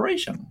seed of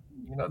liberation.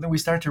 Then we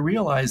start to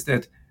realize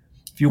that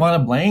if you want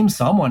to blame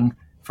someone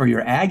for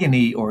your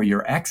agony or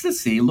your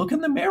ecstasy, look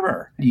in the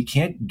mirror. You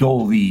can't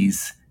dole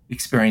these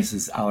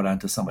experiences out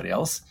onto somebody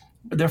else,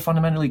 but they're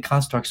fundamentally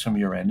constructs from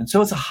your end. And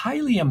so it's a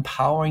highly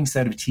empowering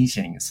set of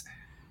teachings,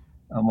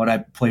 what I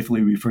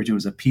playfully refer to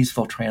as a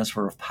peaceful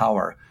transfer of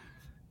power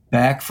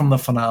back from the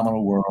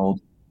phenomenal world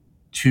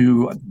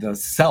to the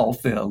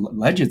self, the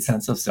alleged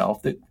sense of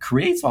self that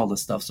creates all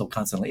this stuff so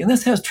constantly. And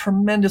this has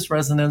tremendous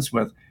resonance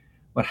with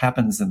what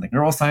happens in the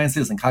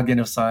neurosciences and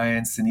cognitive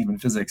science and even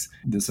physics,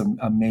 this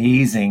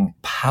amazing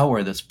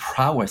power, this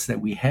prowess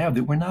that we have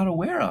that we're not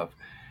aware of.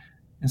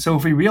 And so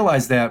if we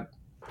realize that,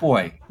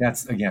 boy,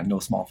 that's, again, no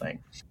small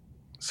thing.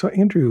 So,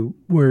 Andrew,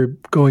 we're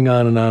going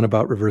on and on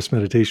about reverse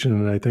meditation,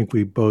 and I think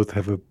we both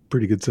have a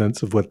pretty good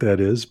sense of what that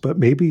is, but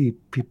maybe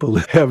people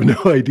have no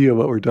idea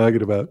what we're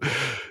talking about.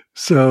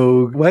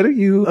 So why don't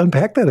you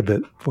unpack that a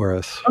bit for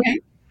us? Okay.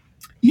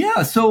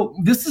 Yeah. So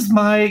this is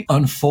my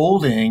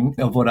unfolding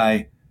of what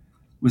I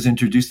was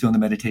introduced to in the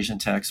meditation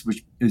text,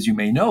 which, as you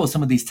may know,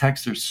 some of these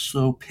texts are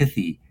so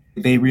pithy.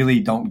 They really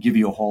don't give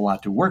you a whole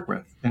lot to work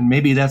with. And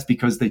maybe that's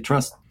because they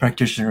trust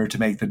practitioner to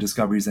make the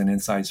discoveries and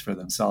insights for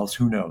themselves.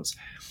 Who knows?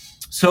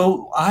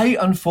 So I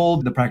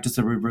unfold the practice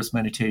of reverse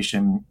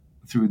meditation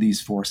through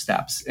these 4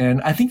 steps.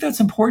 And I think that's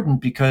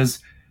important because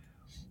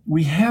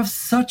we have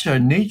such a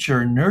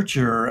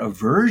nature-nurture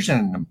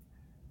aversion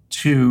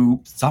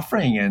to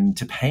suffering and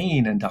to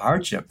pain and to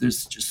hardship.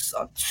 There's just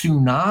a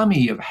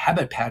tsunami of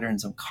habit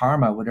patterns of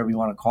karma, whatever you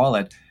want to call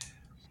it,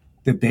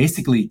 that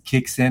basically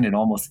kicks in at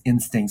almost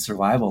instinct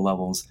survival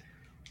levels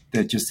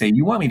that just say,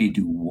 you want me to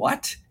do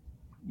what?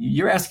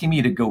 You're asking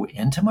me to go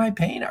into my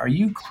pain? Are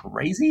you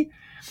crazy?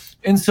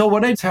 And so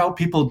what I tell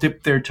people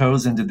dip their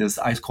toes into this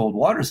ice cold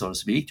water, so to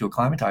speak, to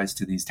acclimatize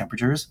to these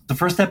temperatures. The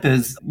first step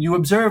is you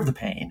observe the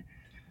pain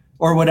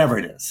or whatever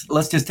it is.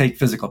 Let's just take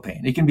physical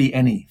pain. It can be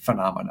any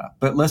phenomena,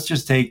 but let's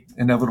just take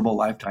inevitable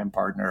lifetime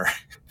partner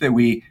that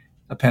we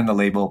append the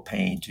label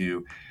pain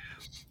to.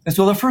 And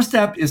so the first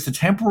step is to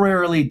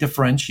temporarily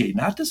differentiate,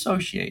 not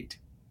dissociate.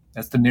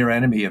 That's the near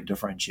enemy of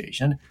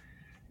differentiation.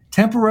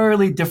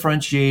 Temporarily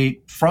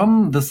differentiate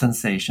from the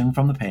sensation,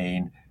 from the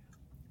pain,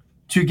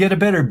 to get a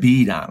better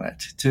bead on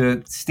it,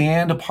 to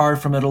stand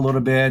apart from it a little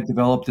bit,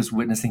 develop this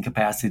witnessing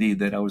capacity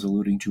that I was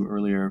alluding to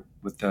earlier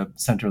with the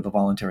center of the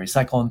voluntary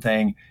cyclone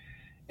thing.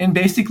 And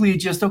basically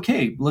just,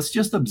 okay, let's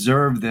just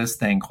observe this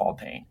thing called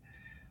pain.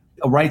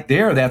 Right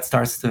there, that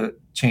starts to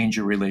change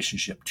your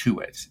relationship to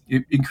it.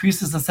 It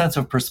increases a sense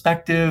of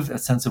perspective, a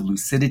sense of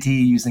lucidity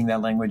using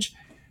that language,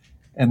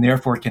 and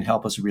therefore can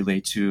help us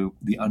relate to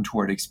the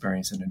untoward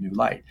experience in a new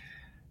light.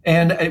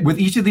 And with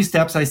each of these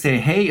steps, I say,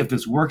 hey, if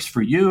this works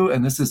for you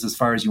and this is as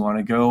far as you want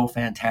to go,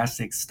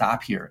 fantastic,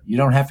 stop here. You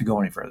don't have to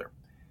go any further.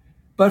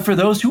 But for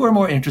those who are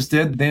more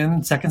interested,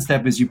 then second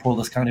step is you pull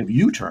this kind of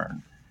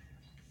U-turn.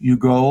 You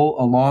go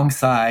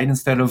alongside,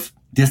 instead of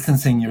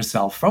distancing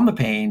yourself from the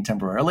pain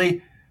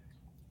temporarily,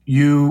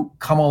 you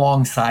come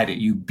alongside it.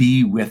 You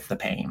be with the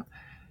pain.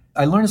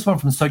 I learned this one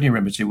from Sugni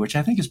Rinpoche, which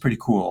I think is pretty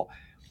cool.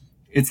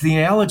 It's the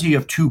analogy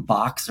of two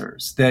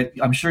boxers that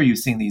I'm sure you've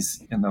seen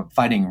these in the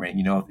fighting ring.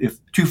 You know, if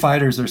two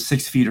fighters are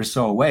 6 feet or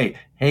so away,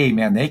 hey,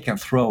 man, they can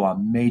throw a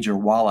major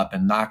wallop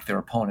and knock their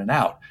opponent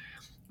out.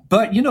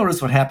 But you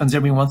notice what happens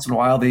every once in a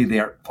while.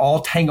 They're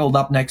all tangled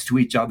up next to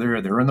each other.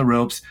 They're in the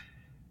ropes.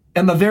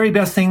 And the very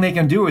best thing they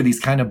can do are these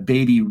kind of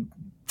baby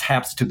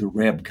taps to the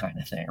rib kind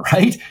of thing,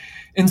 right?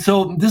 And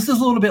so this is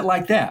a little bit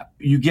like that.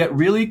 You get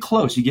really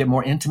close. You get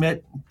more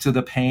intimate to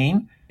the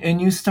pain. And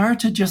you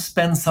start to just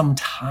spend some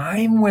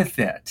time with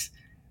it.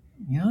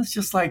 You know, it's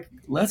just like,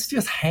 let's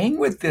just hang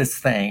with this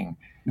thing.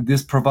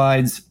 This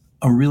provides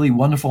a really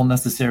wonderful,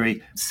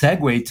 necessary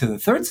segue to the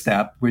third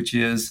step, which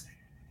is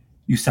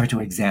you start to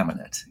examine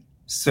it.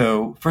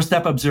 So first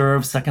step,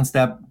 observe. Second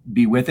step,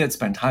 be with it,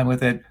 spend time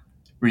with it,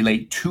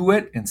 relate to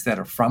it instead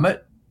of from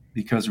it,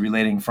 because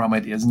relating from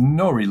it is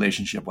no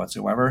relationship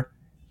whatsoever.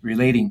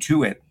 Relating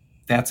to it,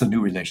 that's a new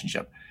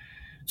relationship.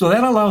 So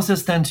that allows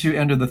us then to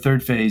enter the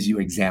third phase, you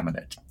examine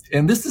it.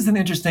 And this is an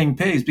interesting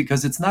phase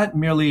because it's not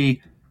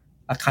merely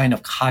a kind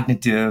of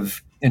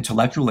cognitive,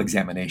 intellectual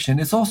examination.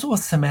 It's also a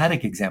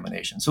somatic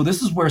examination. So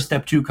this is where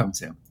step 2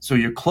 comes in. So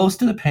you're close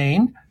to the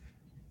pain,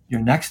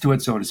 you're next to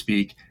it, so to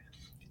speak,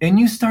 and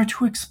you start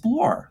to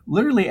explore,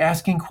 literally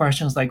asking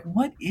questions like,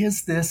 what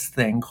is this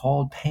thing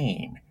called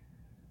pain?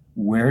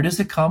 Where does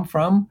it come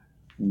from?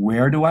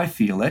 Where do I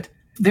feel it?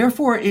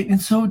 Therefore, in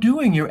so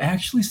doing, you're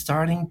actually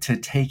starting to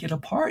take it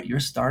apart.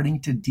 You're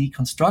starting to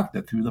deconstruct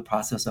it through the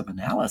process of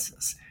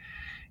analysis.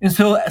 And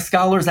so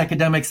scholars,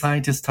 academic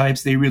scientist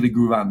types, they really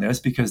groove on this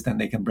because then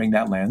they can bring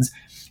that lens.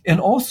 And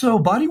also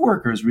body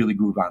workers really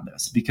groove on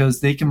this because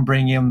they can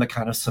bring in the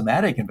kind of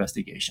somatic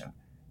investigation.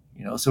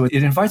 You know, so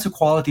it invites a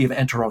quality of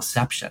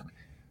interoception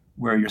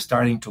where you're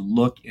starting to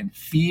look and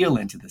feel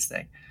into this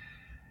thing.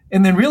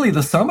 And then really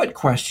the summit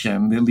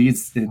question that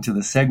leads into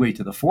the segue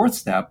to the fourth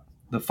step,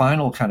 the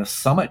final kind of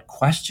summit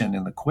question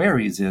in the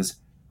queries is,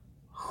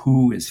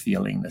 who is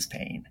feeling this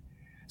pain?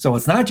 So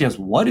it's not just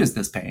what is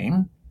this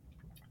pain,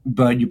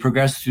 but you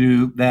progress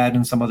through that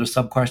and some other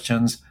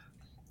sub-questions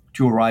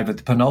to arrive at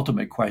the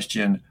penultimate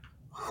question,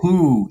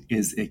 who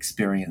is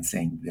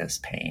experiencing this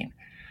pain?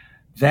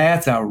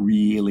 That's a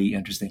really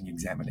interesting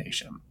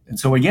examination. And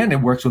so again, it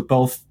works with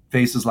both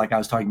phases like I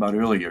was talking about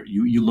earlier.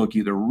 You look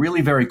either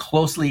really very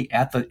closely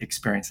at the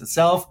experience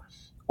itself,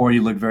 or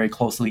you look very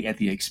closely at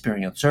the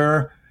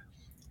experiencer.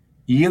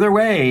 Either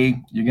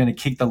way, you're going to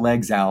kick the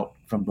legs out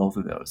from both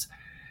of those.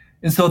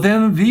 And so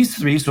then these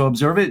three, so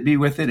observe it, be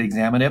with it,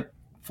 examine it.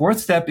 Fourth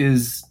step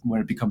is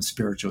when it becomes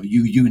spiritual.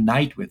 You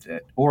unite with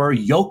it or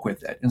yoke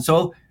with it. And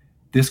so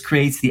this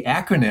creates the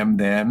acronym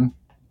then,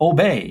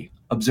 obey,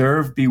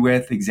 observe, be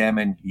with,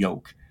 examine,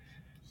 yoke.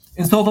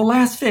 And so the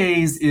last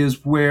phase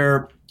is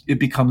where it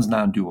becomes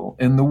non-dual.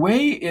 And the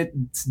way it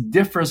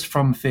differs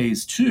from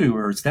phase 2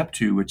 or step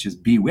 2, which is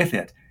be with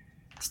it.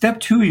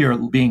 Step 2,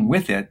 you're being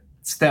with it.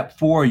 Step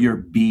 4, you're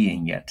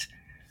being it.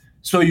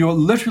 So you'll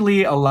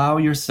literally allow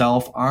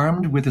yourself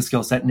armed with a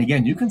skill set. And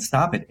again, you can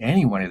stop at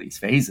any one of these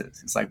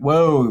phases. It's like,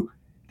 whoa,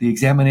 the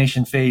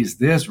examination phase,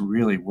 this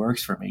really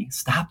works for me.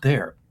 Stop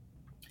there.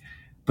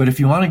 But if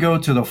you want to go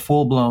to the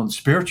full-blown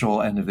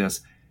spiritual end of this,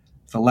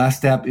 the last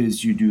step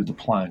is you do the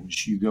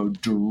plunge. You go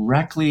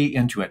directly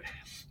into it.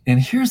 And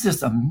here's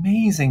this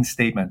amazing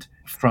statement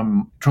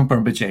from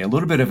Trungpa Rinpoche, a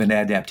little bit of an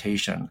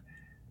adaptation.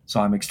 So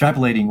I'm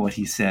extrapolating what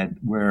he said,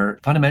 where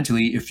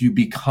fundamentally, if you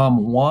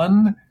become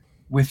one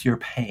with your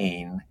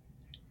pain,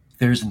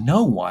 there's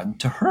no one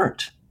to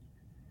hurt.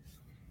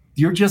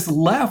 You're just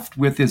left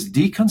with this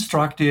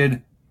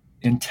deconstructed,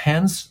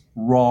 intense,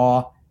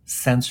 raw,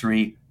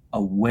 sensory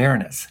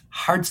awareness.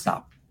 Hard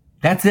stop.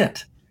 That's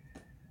it.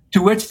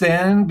 To which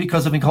then,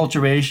 because of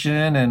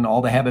enculturation and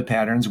all the habit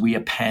patterns, we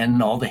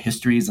append all the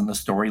histories and the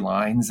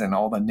storylines and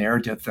all the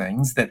narrative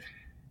things that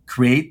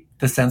create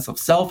the sense of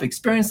self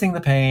experiencing the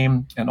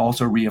pain and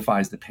also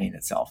reifies the pain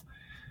itself.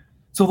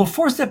 So the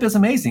fourth step is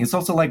amazing. It's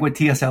also like what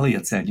T.S.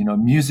 Eliot said,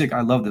 music,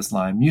 I love this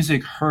line,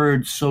 music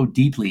heard so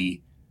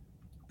deeply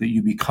that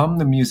you become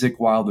the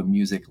music while the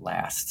music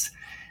lasts.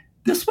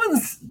 This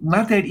one's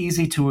not that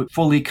easy to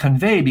fully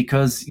convey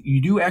because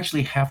you do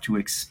actually have to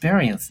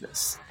experience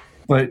this.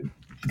 But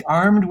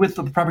armed with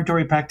the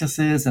preparatory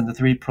practices and the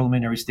 3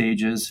 preliminary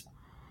stages,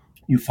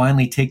 you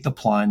finally take the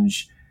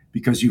plunge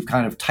because you've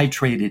kind of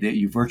titrated it,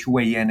 you worked your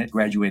way in at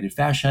graduated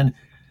fashion,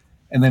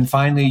 and then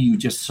finally you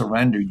just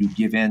surrender, you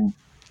give in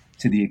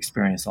to the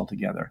experience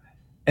altogether.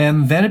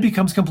 And then it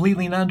becomes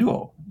completely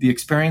non-dual. The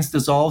experience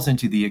dissolves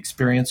into the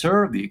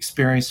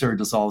experiencer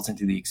dissolves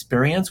into the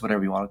experience,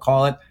 whatever you want to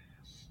call it.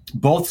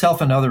 Both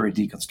self and other are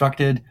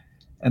deconstructed,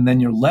 and then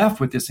you're left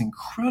with this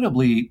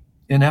incredibly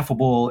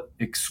ineffable,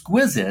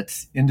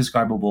 exquisite,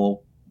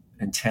 indescribable,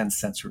 intense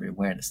sensory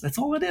awareness. That's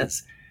all it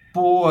is.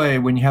 Boy,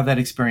 when you have that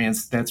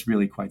experience, that's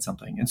really quite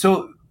something. And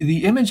so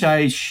the image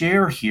I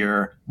share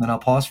here, and then I'll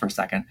pause for a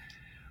second,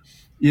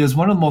 is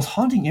one of the most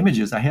haunting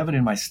images. I have it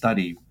in my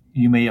study.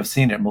 You may have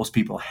seen it. Most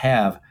people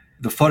have.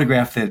 The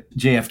photograph that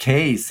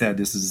JFK said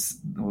this is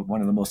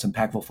one of the most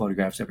impactful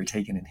photographs ever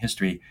taken in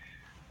history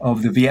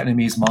of the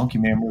Vietnamese monk,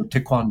 you remember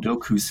Thich Quang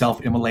Duc, who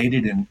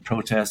self-immolated in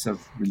protest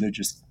of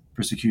religious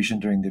persecution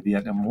during the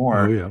Vietnam War.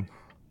 Oh, yeah.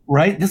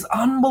 Right? This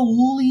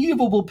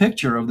unbelievable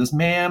picture of this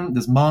man,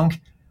 this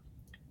monk,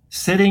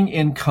 sitting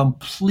in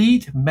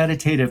complete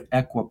meditative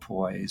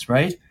equipoise,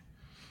 right?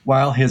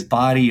 While his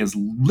body is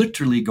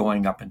literally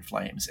going up in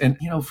flames. And,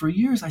 for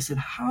years I said,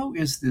 how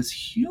is this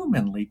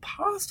humanly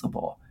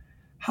possible?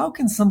 How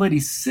can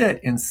somebody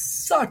sit in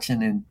such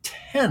an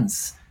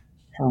intense,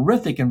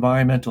 horrific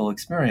environmental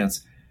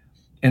experience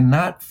and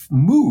not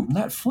move,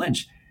 not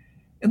flinch?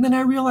 And then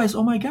I realized,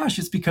 oh my gosh,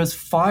 it's because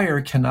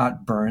fire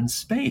cannot burn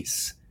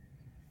space.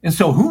 And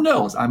so who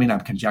knows? I mean,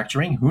 I'm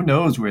conjecturing, who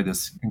knows where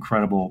this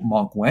incredible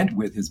monk went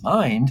with his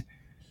mind,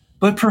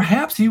 but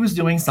perhaps he was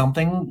doing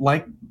something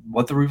like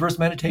what the reverse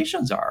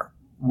meditations are,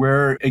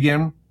 where,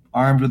 again,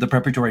 armed with the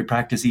preparatory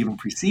practice even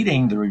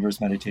preceding the reverse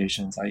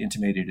meditations, I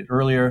intimated it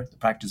earlier, the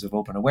practice of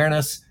open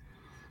awareness.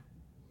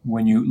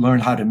 When you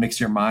learn how to mix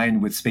your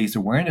mind with space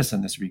awareness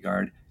in this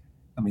regard,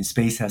 I mean,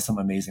 space has some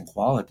amazing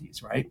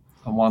qualities, right?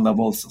 On one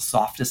level, it's the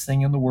softest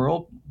thing in the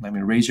world. I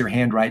mean, raise your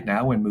hand right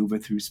now and move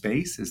it through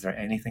space. Is there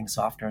anything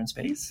softer in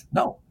space?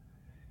 No.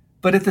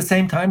 But at the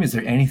same time, is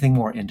there anything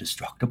more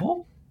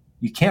indestructible?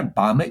 You can't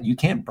bomb it. You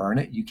can't burn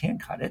it. You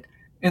can't cut it.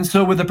 And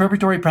so with the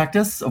preparatory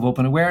practice of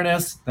open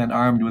awareness, then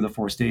armed with the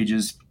 4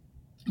 stages,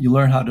 you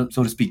learn how to,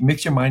 so to speak,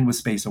 mix your mind with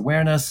space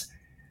awareness.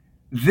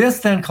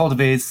 This then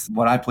cultivates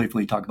what I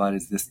playfully talk about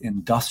is this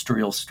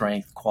industrial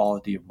strength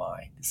quality of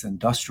mind, this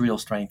industrial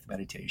strength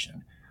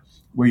meditation,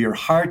 where your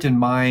heart and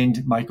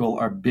mind, Michael,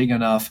 are big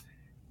enough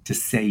to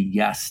say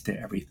yes to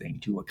everything,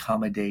 to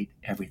accommodate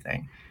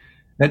everything.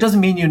 That doesn't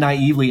mean you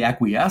naively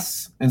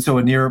acquiesce. And so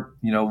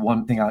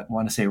one thing I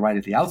want to say right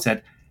at the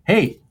outset,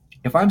 hey,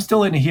 if I'm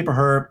still in a heap of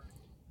hurt,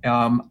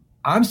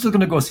 I'm still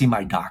going to go see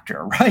my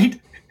doctor, right?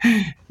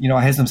 I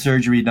had some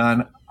surgery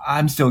done.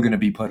 I'm still going to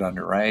be put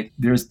under, right?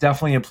 There's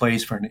definitely a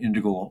place for an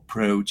integral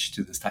approach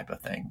to this type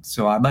of thing.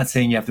 So I'm not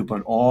saying you have to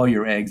put all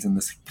your eggs in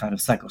this kind of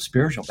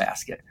psychospiritual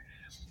basket.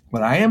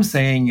 What I am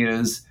saying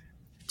is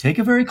take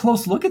a very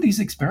close look at these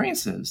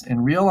experiences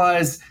and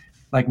realize,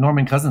 like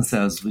Norman Cousins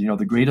says,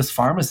 the greatest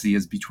pharmacy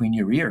is between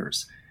your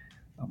ears.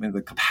 I mean,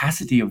 the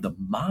capacity of the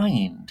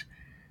mind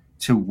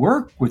to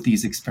work with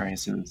these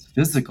experiences,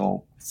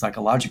 physical,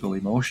 psychological,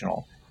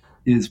 emotional,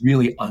 is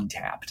really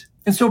untapped.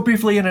 And so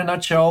briefly, in a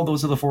nutshell,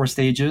 those are the 4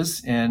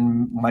 stages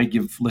and might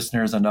give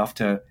listeners enough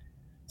to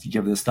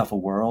give this stuff a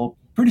whirl.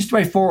 Pretty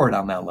straightforward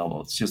on that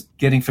level. It's just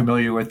getting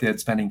familiar with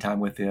it, spending time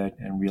with it,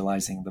 and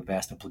realizing the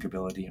vast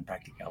applicability and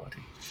practicality.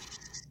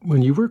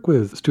 When you work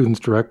with students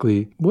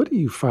directly, what do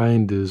you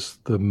find is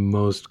the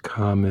most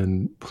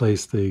common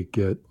place they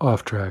get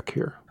off track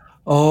here?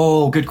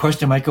 Oh, good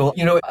question, Michael.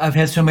 I've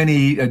had so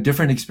many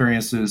different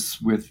experiences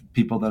with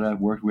people that I've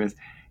worked with.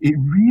 It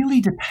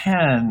really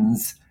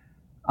depends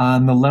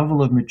on the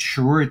level of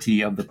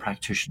maturity of the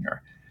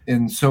practitioner.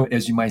 And so,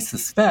 as you might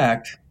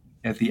suspect,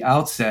 at the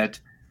outset,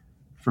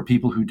 for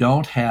people who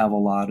don't have a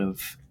lot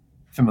of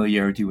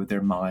familiarity with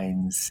their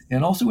minds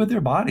and also with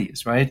their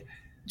bodies, right?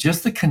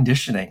 Just the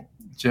conditioning,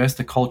 just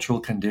the cultural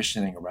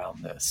conditioning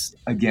around this.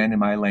 Again, in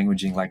my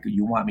languaging, like,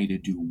 you want me to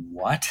do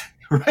what,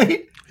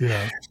 right?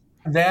 Yeah.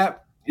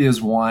 That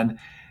is one.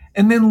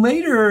 And then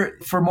later,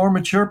 for more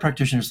mature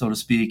practitioners, so to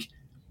speak,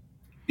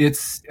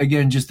 it's,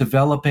 again, just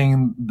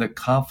developing the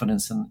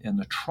confidence and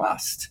the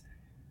trust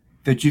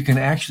that you can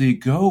actually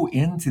go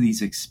into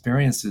these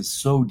experiences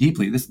so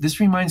deeply. This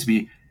reminds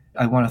me,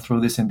 I want to throw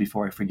this in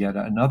before I forget,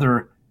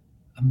 another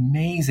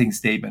amazing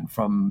statement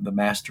from the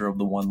master of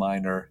the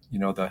one-liner,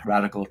 the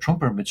radical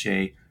Trungpa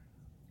Rinpoche,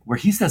 where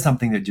he says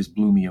something that just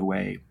blew me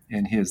away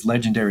in his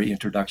legendary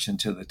introduction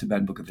to the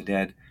Tibetan Book of the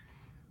Dead,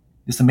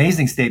 this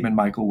amazing statement,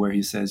 Michael, where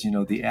he says,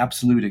 the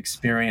absolute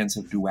experience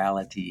of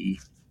duality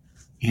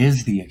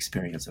is the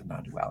experience of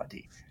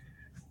non-duality.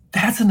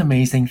 That's an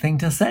amazing thing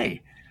to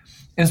say.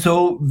 And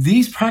so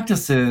these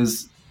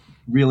practices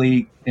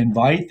really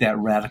invite that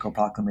radical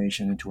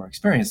proclamation into our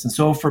experience. And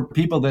so for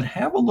people that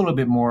have a little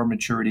bit more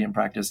maturity in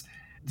practice,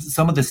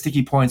 some of the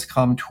sticky points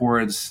come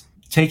towards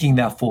taking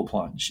that full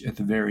plunge at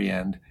the very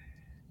end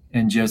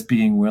and just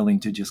being willing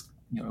to just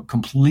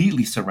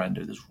completely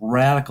surrender, this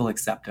radical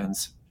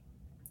acceptance,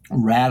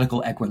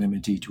 radical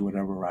equanimity to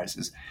whatever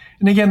arises.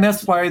 And again,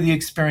 that's why the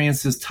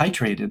experience is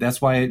titrated.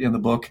 That's why in the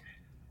book,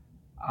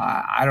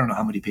 I don't know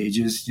how many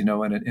pages, in a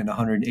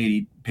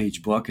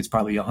 180-page book, it's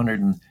probably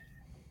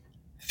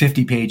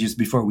 150 pages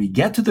before we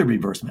get to the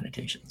reverse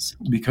meditations,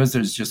 because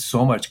there's just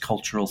so much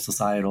cultural,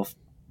 societal,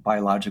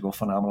 biological,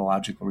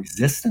 phenomenological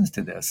resistance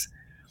to this,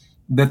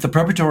 that the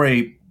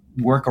preparatory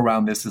work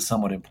around this is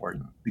somewhat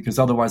important, because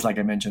otherwise, like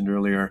I mentioned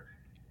earlier,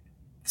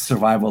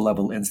 survival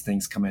level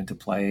instincts come into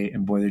play,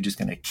 and boy, they're just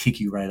going to kick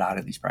you right out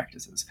of these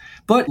practices.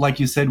 But like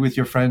you said, with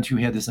your friend who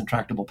had this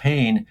intractable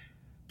pain,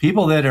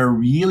 people that are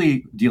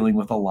really dealing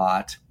with a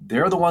lot,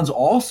 they're the ones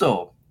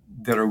also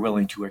that are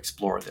willing to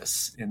explore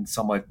this in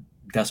somewhat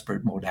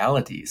desperate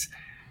modalities.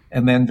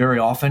 And then very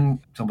often,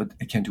 somewhat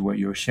akin to what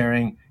you were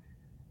sharing,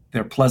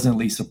 they're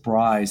pleasantly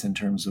surprised in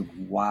terms of,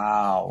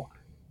 wow,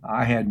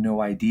 I had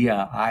no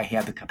idea I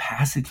had the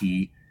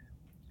capacity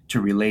to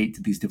relate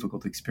to these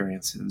difficult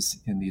experiences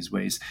in these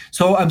ways.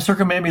 So I'm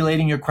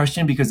circumambulating your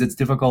question because it's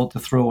difficult to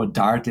throw a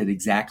dart at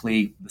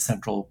exactly the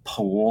central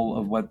pole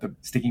of what the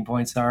sticking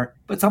points are,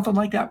 but something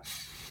like that.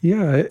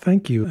 Yeah,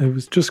 thank you. I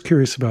was just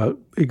curious about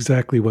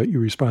exactly what you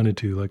responded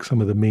to, like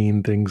some of the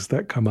main things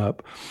that come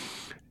up.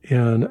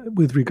 And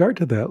with regard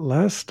to that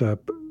last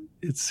step,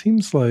 it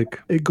seems like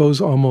it goes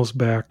almost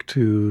back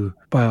to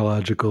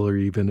biological or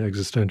even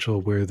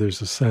existential, where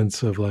there's a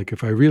sense of like,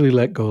 if I really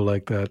let go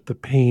like that, the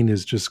pain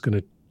is just going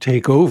to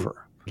take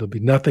over. It'll be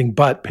nothing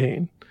but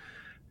pain,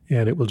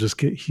 and it will just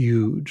get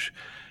huge.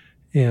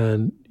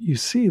 And you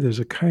see there's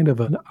a kind of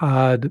an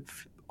odd,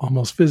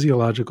 almost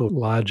physiological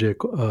logic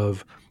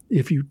of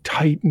if you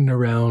tighten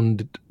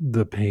around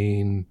the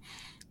pain,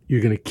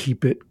 you're going to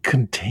keep it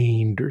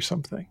contained or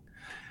something.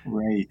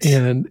 Right.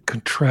 And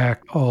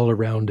contract all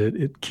around it.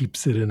 It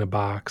keeps it in a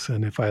box.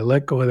 And if I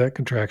let go of that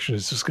contraction,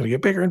 it's just going to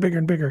get bigger and bigger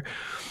and bigger,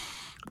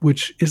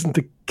 which isn't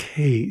the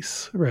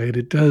case, right?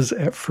 It does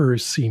at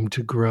first seem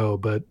to grow,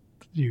 but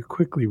you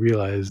quickly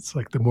realize it's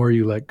like the more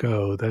you let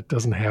go, that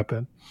doesn't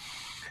happen.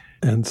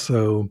 And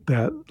so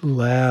that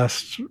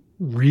last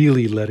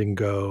really letting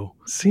go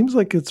seems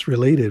like it's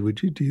related.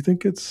 Do you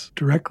think it's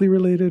directly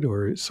related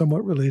or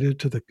somewhat related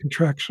to the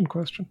contraction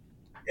question?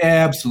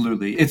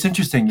 Absolutely. It's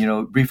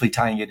interesting, briefly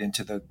tying it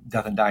into the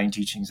death and dying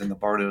teachings in the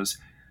Bardos.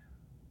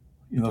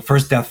 The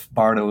first death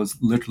bardo is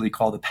literally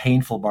called the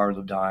painful bardo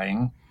of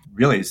dying.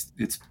 Really,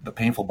 it's the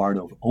painful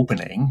bardo of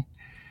opening.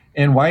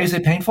 And why is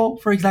it painful?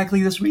 For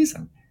exactly this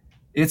reason.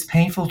 It's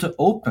painful to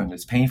open.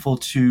 It's painful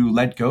to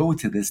let go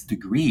to this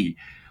degree.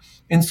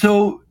 And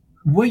so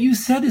what you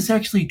said is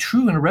actually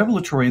true and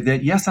revelatory,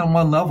 that yes, on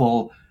one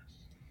level,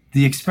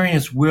 the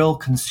experience will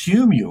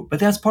consume you, but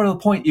that's part of the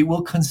point. It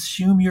will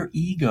consume your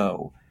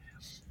ego.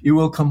 It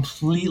will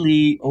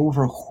completely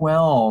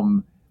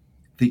overwhelm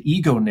the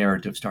ego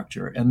narrative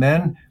structure. And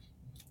then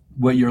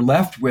what you're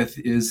left with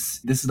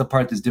is, this is the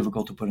part that's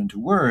difficult to put into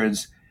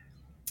words,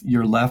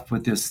 you're left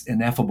with this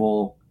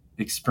ineffable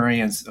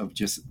experience of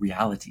just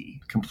reality,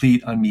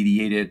 complete,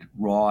 unmediated,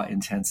 raw,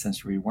 intense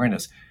sensory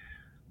awareness,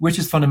 which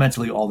is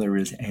fundamentally all there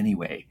is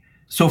anyway.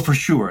 So for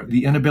sure,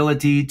 the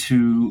inability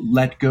to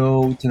let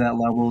go to that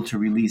level, to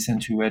release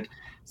into it,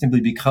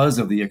 simply because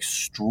of the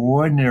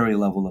extraordinary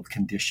level of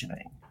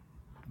conditioning.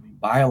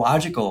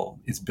 Biological,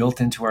 it's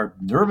built into our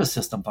nervous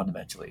system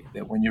fundamentally,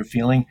 that when you're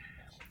feeling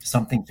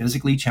something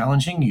physically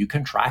challenging, you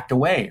contract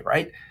away,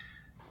 right?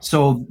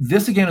 So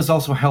this again is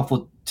also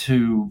helpful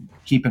to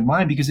keep in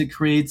mind, because it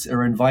creates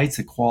or invites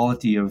a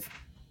quality of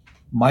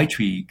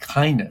Maitri,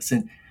 kindness.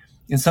 And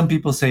some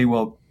people say,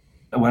 well,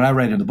 what I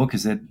write in the book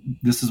is that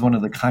this is one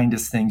of the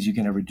kindest things you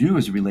can ever do,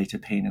 is relate to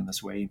pain in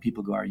this way. And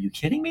people go, are you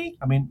kidding me?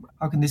 I mean,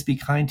 how can this be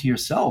kind to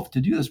yourself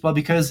to do this? Well,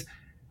 because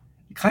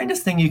the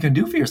kindest thing you can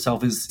do for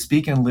yourself is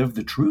speak and live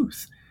the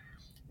truth.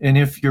 And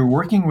if you're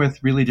working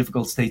with really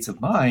difficult states of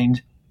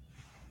mind,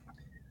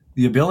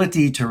 the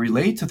ability to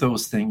relate to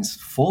those things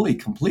fully,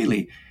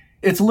 completely,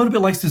 it's a little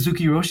bit like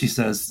Suzuki Roshi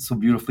says so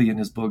beautifully in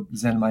his book,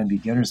 Zen Mind,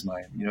 Beginner's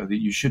Mind, that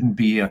you shouldn't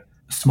be a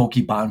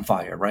smoky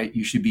bonfire, right?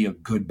 You should be a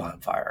good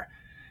bonfire.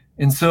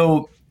 And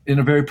so in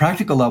a very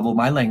practical level,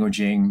 my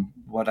languaging,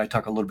 what I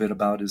talk a little bit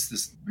about is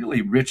this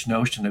really rich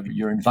notion of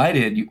you're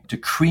invited to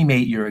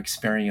cremate your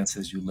experience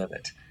as you live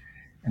it.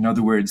 In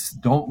other words,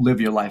 don't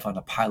live your life on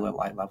a pilot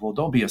light level.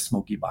 Don't be a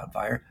smoky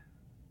bonfire.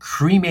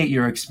 Cremate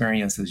your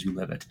experience as you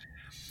live it.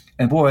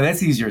 And boy,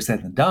 that's easier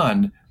said than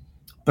done.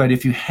 But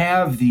if you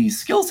have the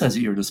skill sets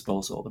at your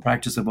disposal, the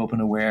practice of open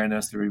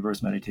awareness, the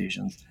reverse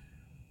meditations,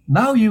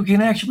 now you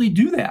can actually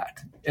do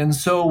that. And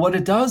so what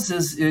it does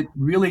is it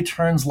really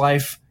turns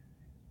life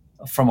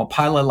from a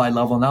pilot light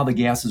level, now the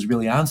gas is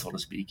really on, so to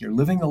speak. You're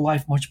living the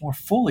life much more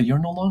fully. You're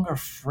no longer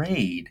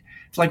afraid.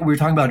 It's like we were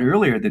talking about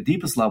earlier, the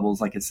deepest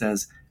levels, like it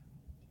says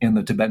in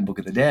the Tibetan Book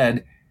of the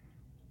Dead,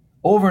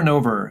 over and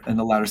over in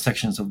the latter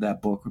sections of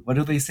that book, what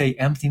do they say?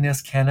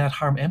 Emptiness cannot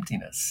harm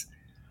emptiness.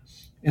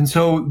 And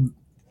so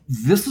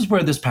this is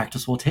where this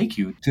practice will take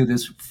you, to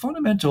this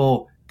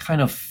fundamental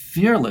kind of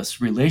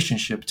fearless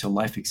relationship to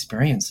life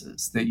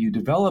experiences, that you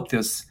develop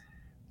this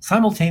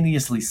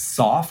simultaneously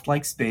soft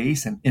like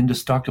space and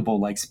indestructible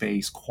like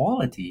space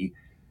quality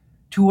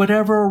to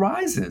whatever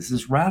arises,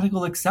 this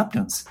radical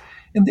acceptance.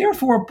 And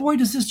therefore, boy,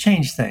 does this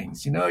change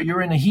things.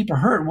 You're in a heap of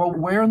hurt. Well,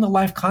 where in the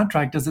life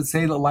contract does it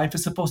say that life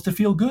is supposed to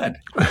feel good?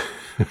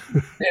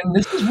 And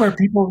this is where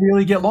people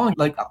really get long.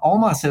 Like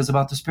Alma says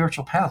about the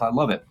spiritual path, I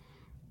love it.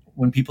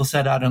 When people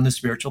set out on the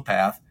spiritual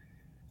path,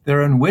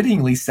 they're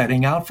unwittingly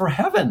setting out for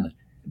heaven.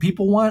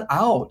 People want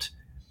out.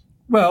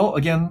 Well,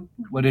 again,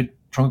 what did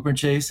Trungpa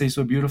Rinpoche say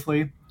so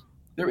beautifully?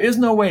 There is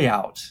no way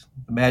out.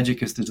 The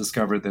magic is to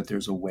discover that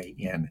there's a way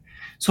in.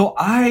 So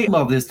I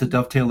love this, to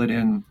dovetail it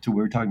in to what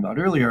we were talking about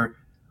earlier.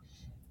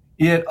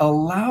 It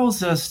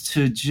allows us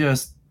to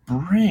just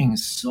bring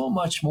so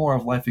much more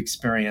of life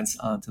experience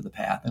onto the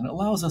path, and it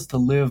allows us to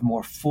live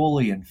more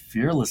fully and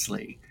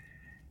fearlessly.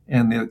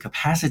 And the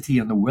capacity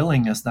and the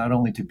willingness not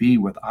only to be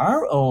with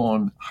our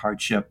own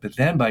hardship, but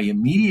then by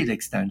immediate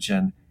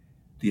extension,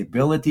 the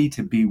ability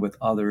to be with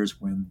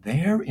others when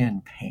they're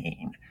in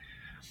pain.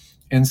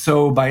 And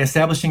so by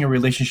establishing a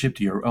relationship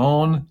to your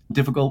own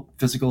difficult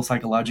physical,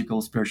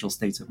 psychological, spiritual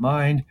states of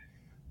mind,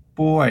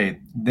 boy,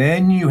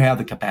 then you have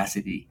the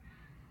capacity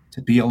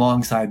to be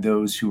alongside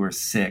those who are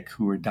sick,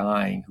 who are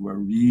dying, who are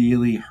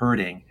really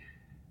hurting,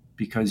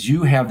 because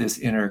you have this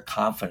inner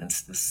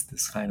confidence,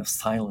 this kind of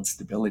silent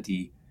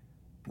stability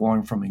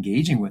born from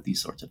engaging with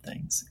these sorts of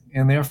things.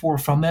 And therefore,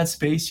 from that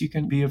space, you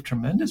can be of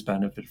tremendous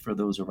benefit for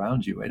those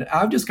around you. And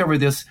I've discovered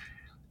this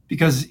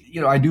because,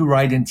 I do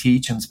write and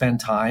teach and spend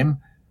time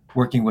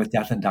working with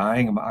death and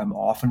dying. I'm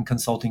often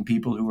consulting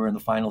people who are in the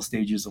final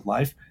stages of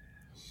life.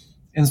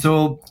 And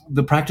so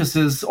the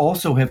practices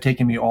also have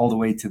taken me all the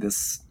way to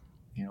this,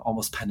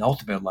 almost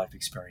penultimate life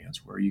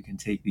experience, where you can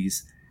take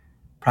these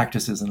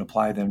practices and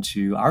apply them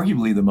to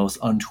arguably the most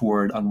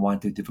untoward,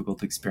 unwanted,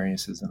 difficult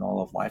experiences in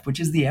all of life, which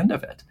is the end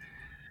of it.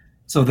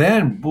 So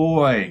then,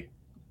 boy,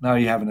 now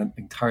you have an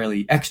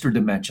entirely extra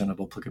dimension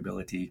of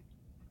applicability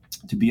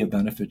to be a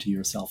benefit to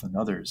yourself and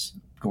others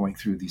going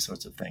through these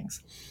sorts of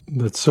things.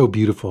 That's so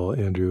beautiful,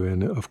 Andrew,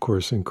 and of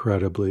course,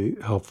 incredibly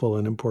helpful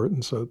and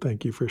important. So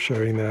thank you for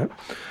sharing that.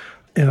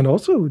 And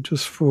also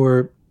just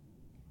for,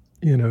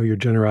 your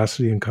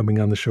generosity in coming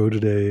on the show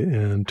today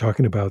and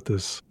talking about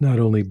this, not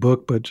only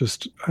book, but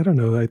just,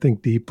 I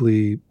think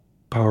deeply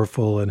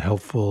powerful and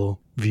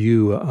helpful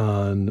view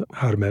on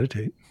how to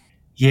meditate.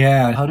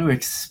 Yeah, how to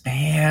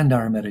expand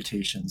our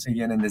meditations.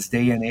 Again, in this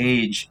day and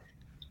age,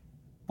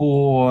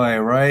 boy,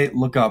 right?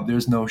 Look up.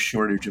 There's no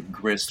shortage of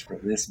grist for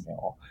this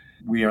mill.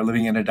 We are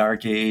living in a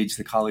dark age,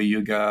 the Kali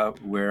Yuga,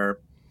 where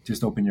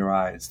just open your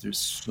eyes. There's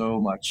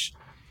so much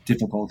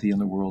difficulty in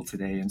the world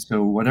today. And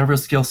so whatever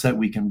skill set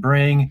we can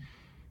bring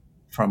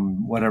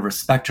from whatever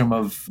spectrum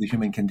of the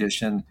human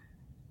condition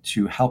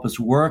to help us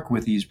work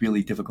with these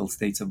really difficult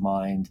states of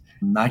mind,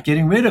 not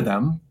getting rid of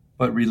them,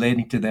 but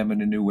relating to them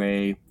in a new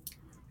way,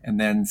 and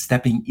then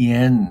stepping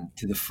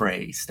into the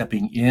fray,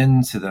 stepping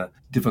into the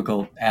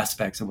difficult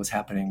aspects of what's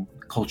happening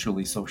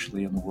culturally,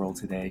 socially in the world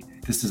today.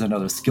 This is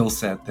another skill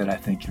set that I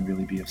think can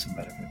really be of some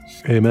benefit.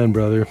 Amen,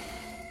 brother.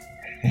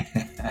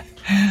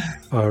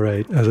 All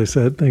right. As I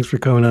said, thanks for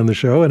coming on the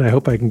show, and I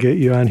hope I can get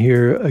you on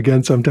here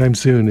again sometime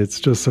soon. It's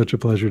just such a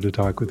pleasure to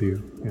talk with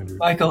you, Andrew.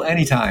 Michael,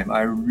 anytime.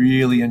 I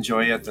really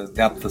enjoy it. The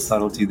depth, the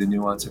subtlety, the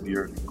nuance of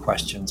your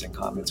questions and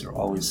comments are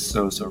always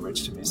so, so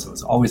rich to me. So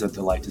it's always a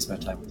delight to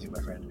spend time with you,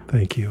 my friend.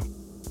 Thank you.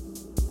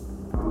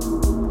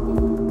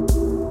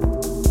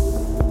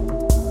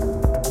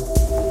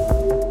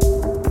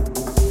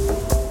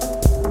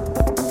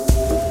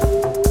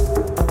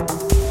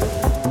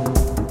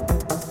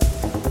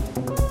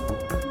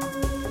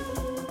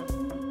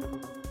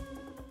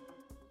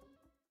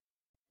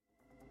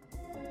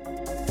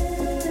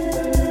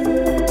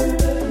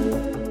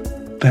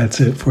 That's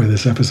it for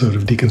this episode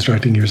of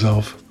Deconstructing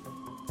Yourself.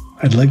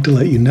 I'd like to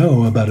let you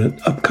know about an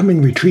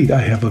upcoming retreat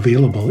I have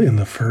available in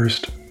the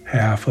first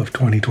half of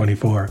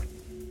 2024.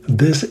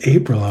 This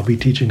April, I'll be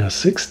teaching a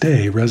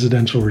 6-day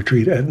residential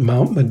retreat at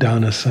Mount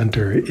Madonna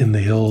Center in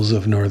the hills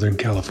of Northern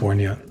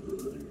California.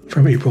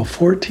 From April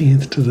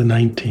 14th to the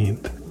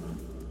 19th,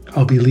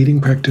 I'll be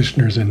leading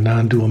practitioners in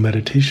non-dual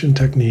meditation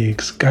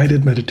techniques,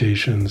 guided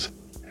meditations,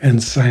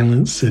 and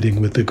silent sitting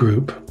with the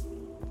group.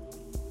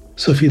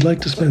 So if you'd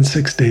like to spend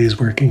 6 days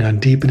working on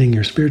deepening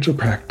your spiritual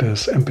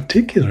practice, and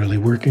particularly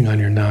working on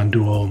your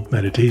non-dual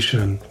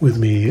meditation with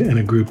me and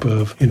a group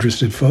of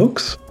interested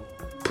folks,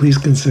 please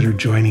consider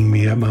joining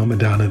me at Mount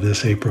Madonna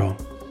this April.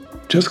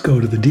 Just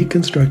go to the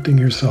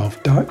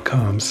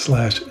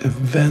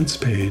deconstructingyourself.com/events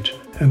page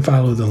and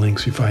follow the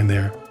links you find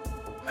there.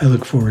 I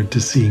look forward to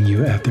seeing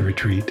you at the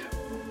retreat.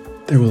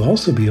 There will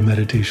also be a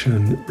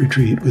meditation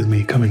retreat with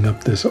me coming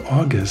up this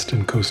August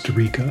in Costa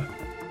Rica.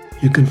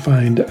 You can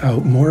find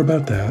out more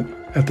about that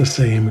at the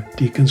same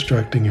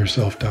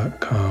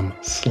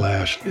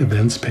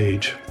deconstructingyourself.com/events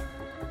page.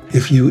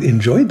 If you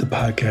enjoyed the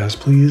podcast,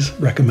 please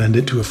recommend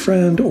it to a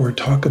friend or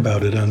talk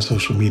about it on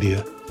social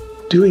media.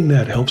 Doing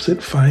that helps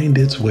it find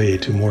its way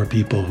to more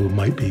people who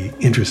might be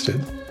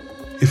interested.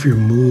 If you're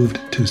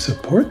moved to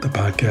support the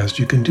podcast,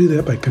 you can do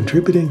that by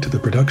contributing to the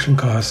production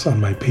costs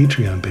on my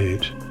Patreon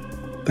page.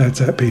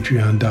 That's at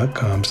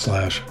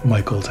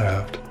patreon.com/Michael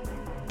Taft.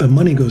 The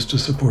money goes to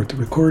support the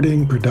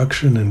recording,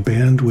 production, and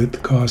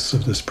bandwidth costs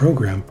of this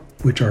program,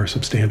 which are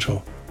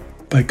substantial.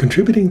 By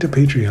contributing to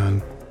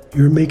Patreon,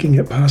 you're making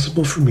it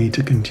possible for me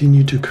to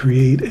continue to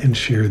create and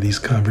share these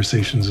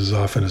conversations as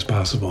often as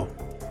possible.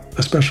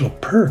 A special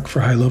perk for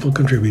high-level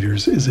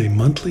contributors is a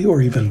monthly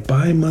or even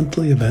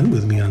bi-monthly event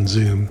with me on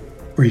Zoom,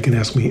 where you can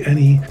ask me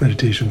any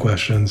meditation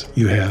questions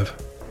you have.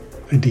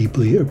 I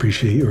deeply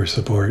appreciate your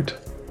support.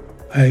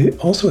 I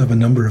also have a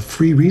number of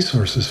free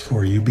resources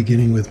for you,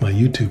 beginning with my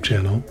YouTube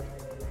channel.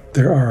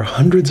 There are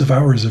hundreds of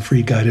hours of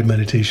free guided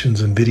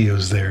meditations and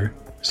videos there,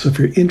 so if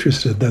you're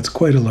interested, that's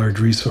quite a large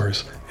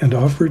resource and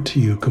offered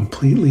to you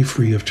completely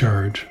free of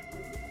charge.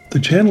 The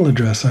channel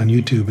address on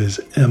YouTube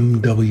is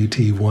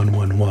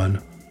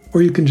MWT111,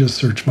 or you can just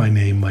search my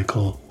name,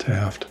 Michael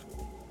Taft.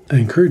 I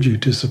encourage you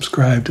to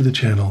subscribe to the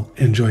channel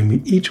and join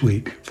me each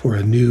week for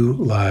a new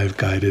live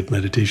guided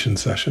meditation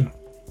session.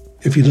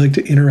 If you'd like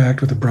to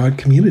interact with a broad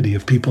community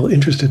of people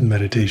interested in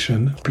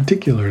meditation,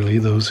 particularly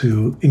those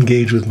who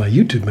engage with my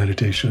YouTube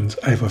meditations,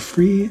 I have a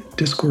free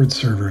Discord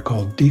server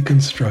called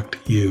Deconstruct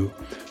U.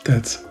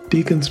 That's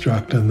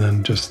deconstruct and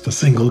then just the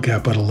single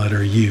capital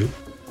letter U.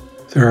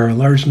 There are a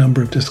large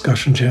number of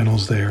discussion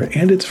channels there,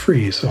 and it's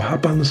free, so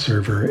hop on the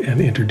server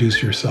and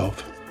introduce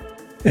yourself.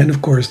 And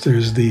of course,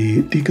 there's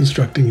the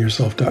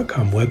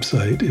deconstructingyourself.com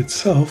website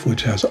itself,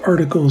 which has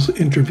articles,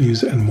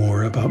 interviews, and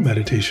more about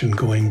meditation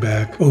going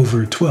back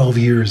over 12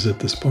 years at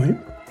this point.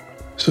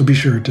 So be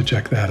sure to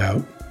check that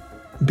out.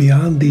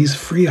 Beyond these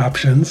free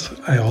options,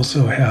 I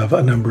also have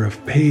a number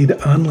of paid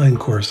online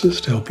courses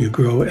to help you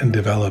grow and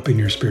develop in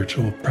your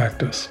spiritual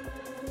practice.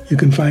 You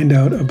can find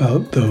out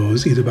about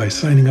those either by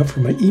signing up for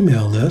my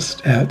email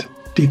list at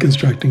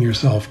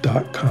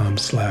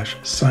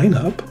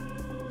deconstructingyourself.com/sign-up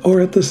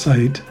or at the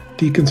site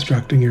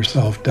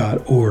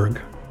deconstructingyourself.org.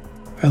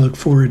 I look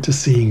forward to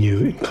seeing you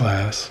in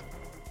class.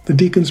 The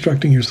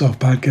Deconstructing Yourself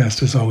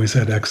podcast has always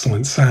had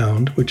excellent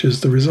sound, which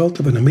is the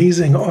result of an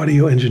amazing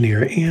audio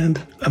engineer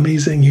and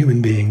amazing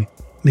human being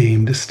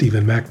named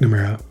Stephen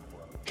McNamara.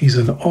 He's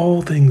an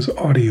all things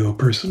audio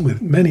person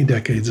with many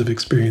decades of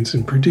experience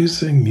in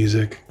producing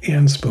music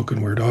and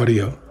spoken word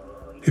audio.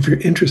 If you're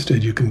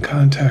interested, you can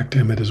contact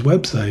him at his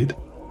website,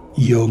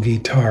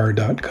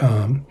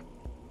 yogitar.com.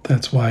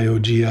 That's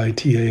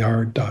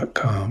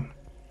yogitar.com.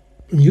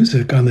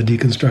 Music on the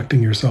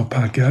Deconstructing Yourself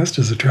podcast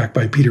is a track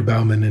by Peter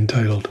Bauman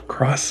entitled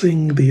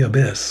Crossing the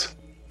Abyss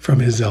from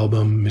his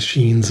album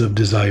Machines of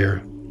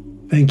Desire.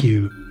 Thank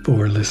you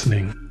for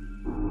listening.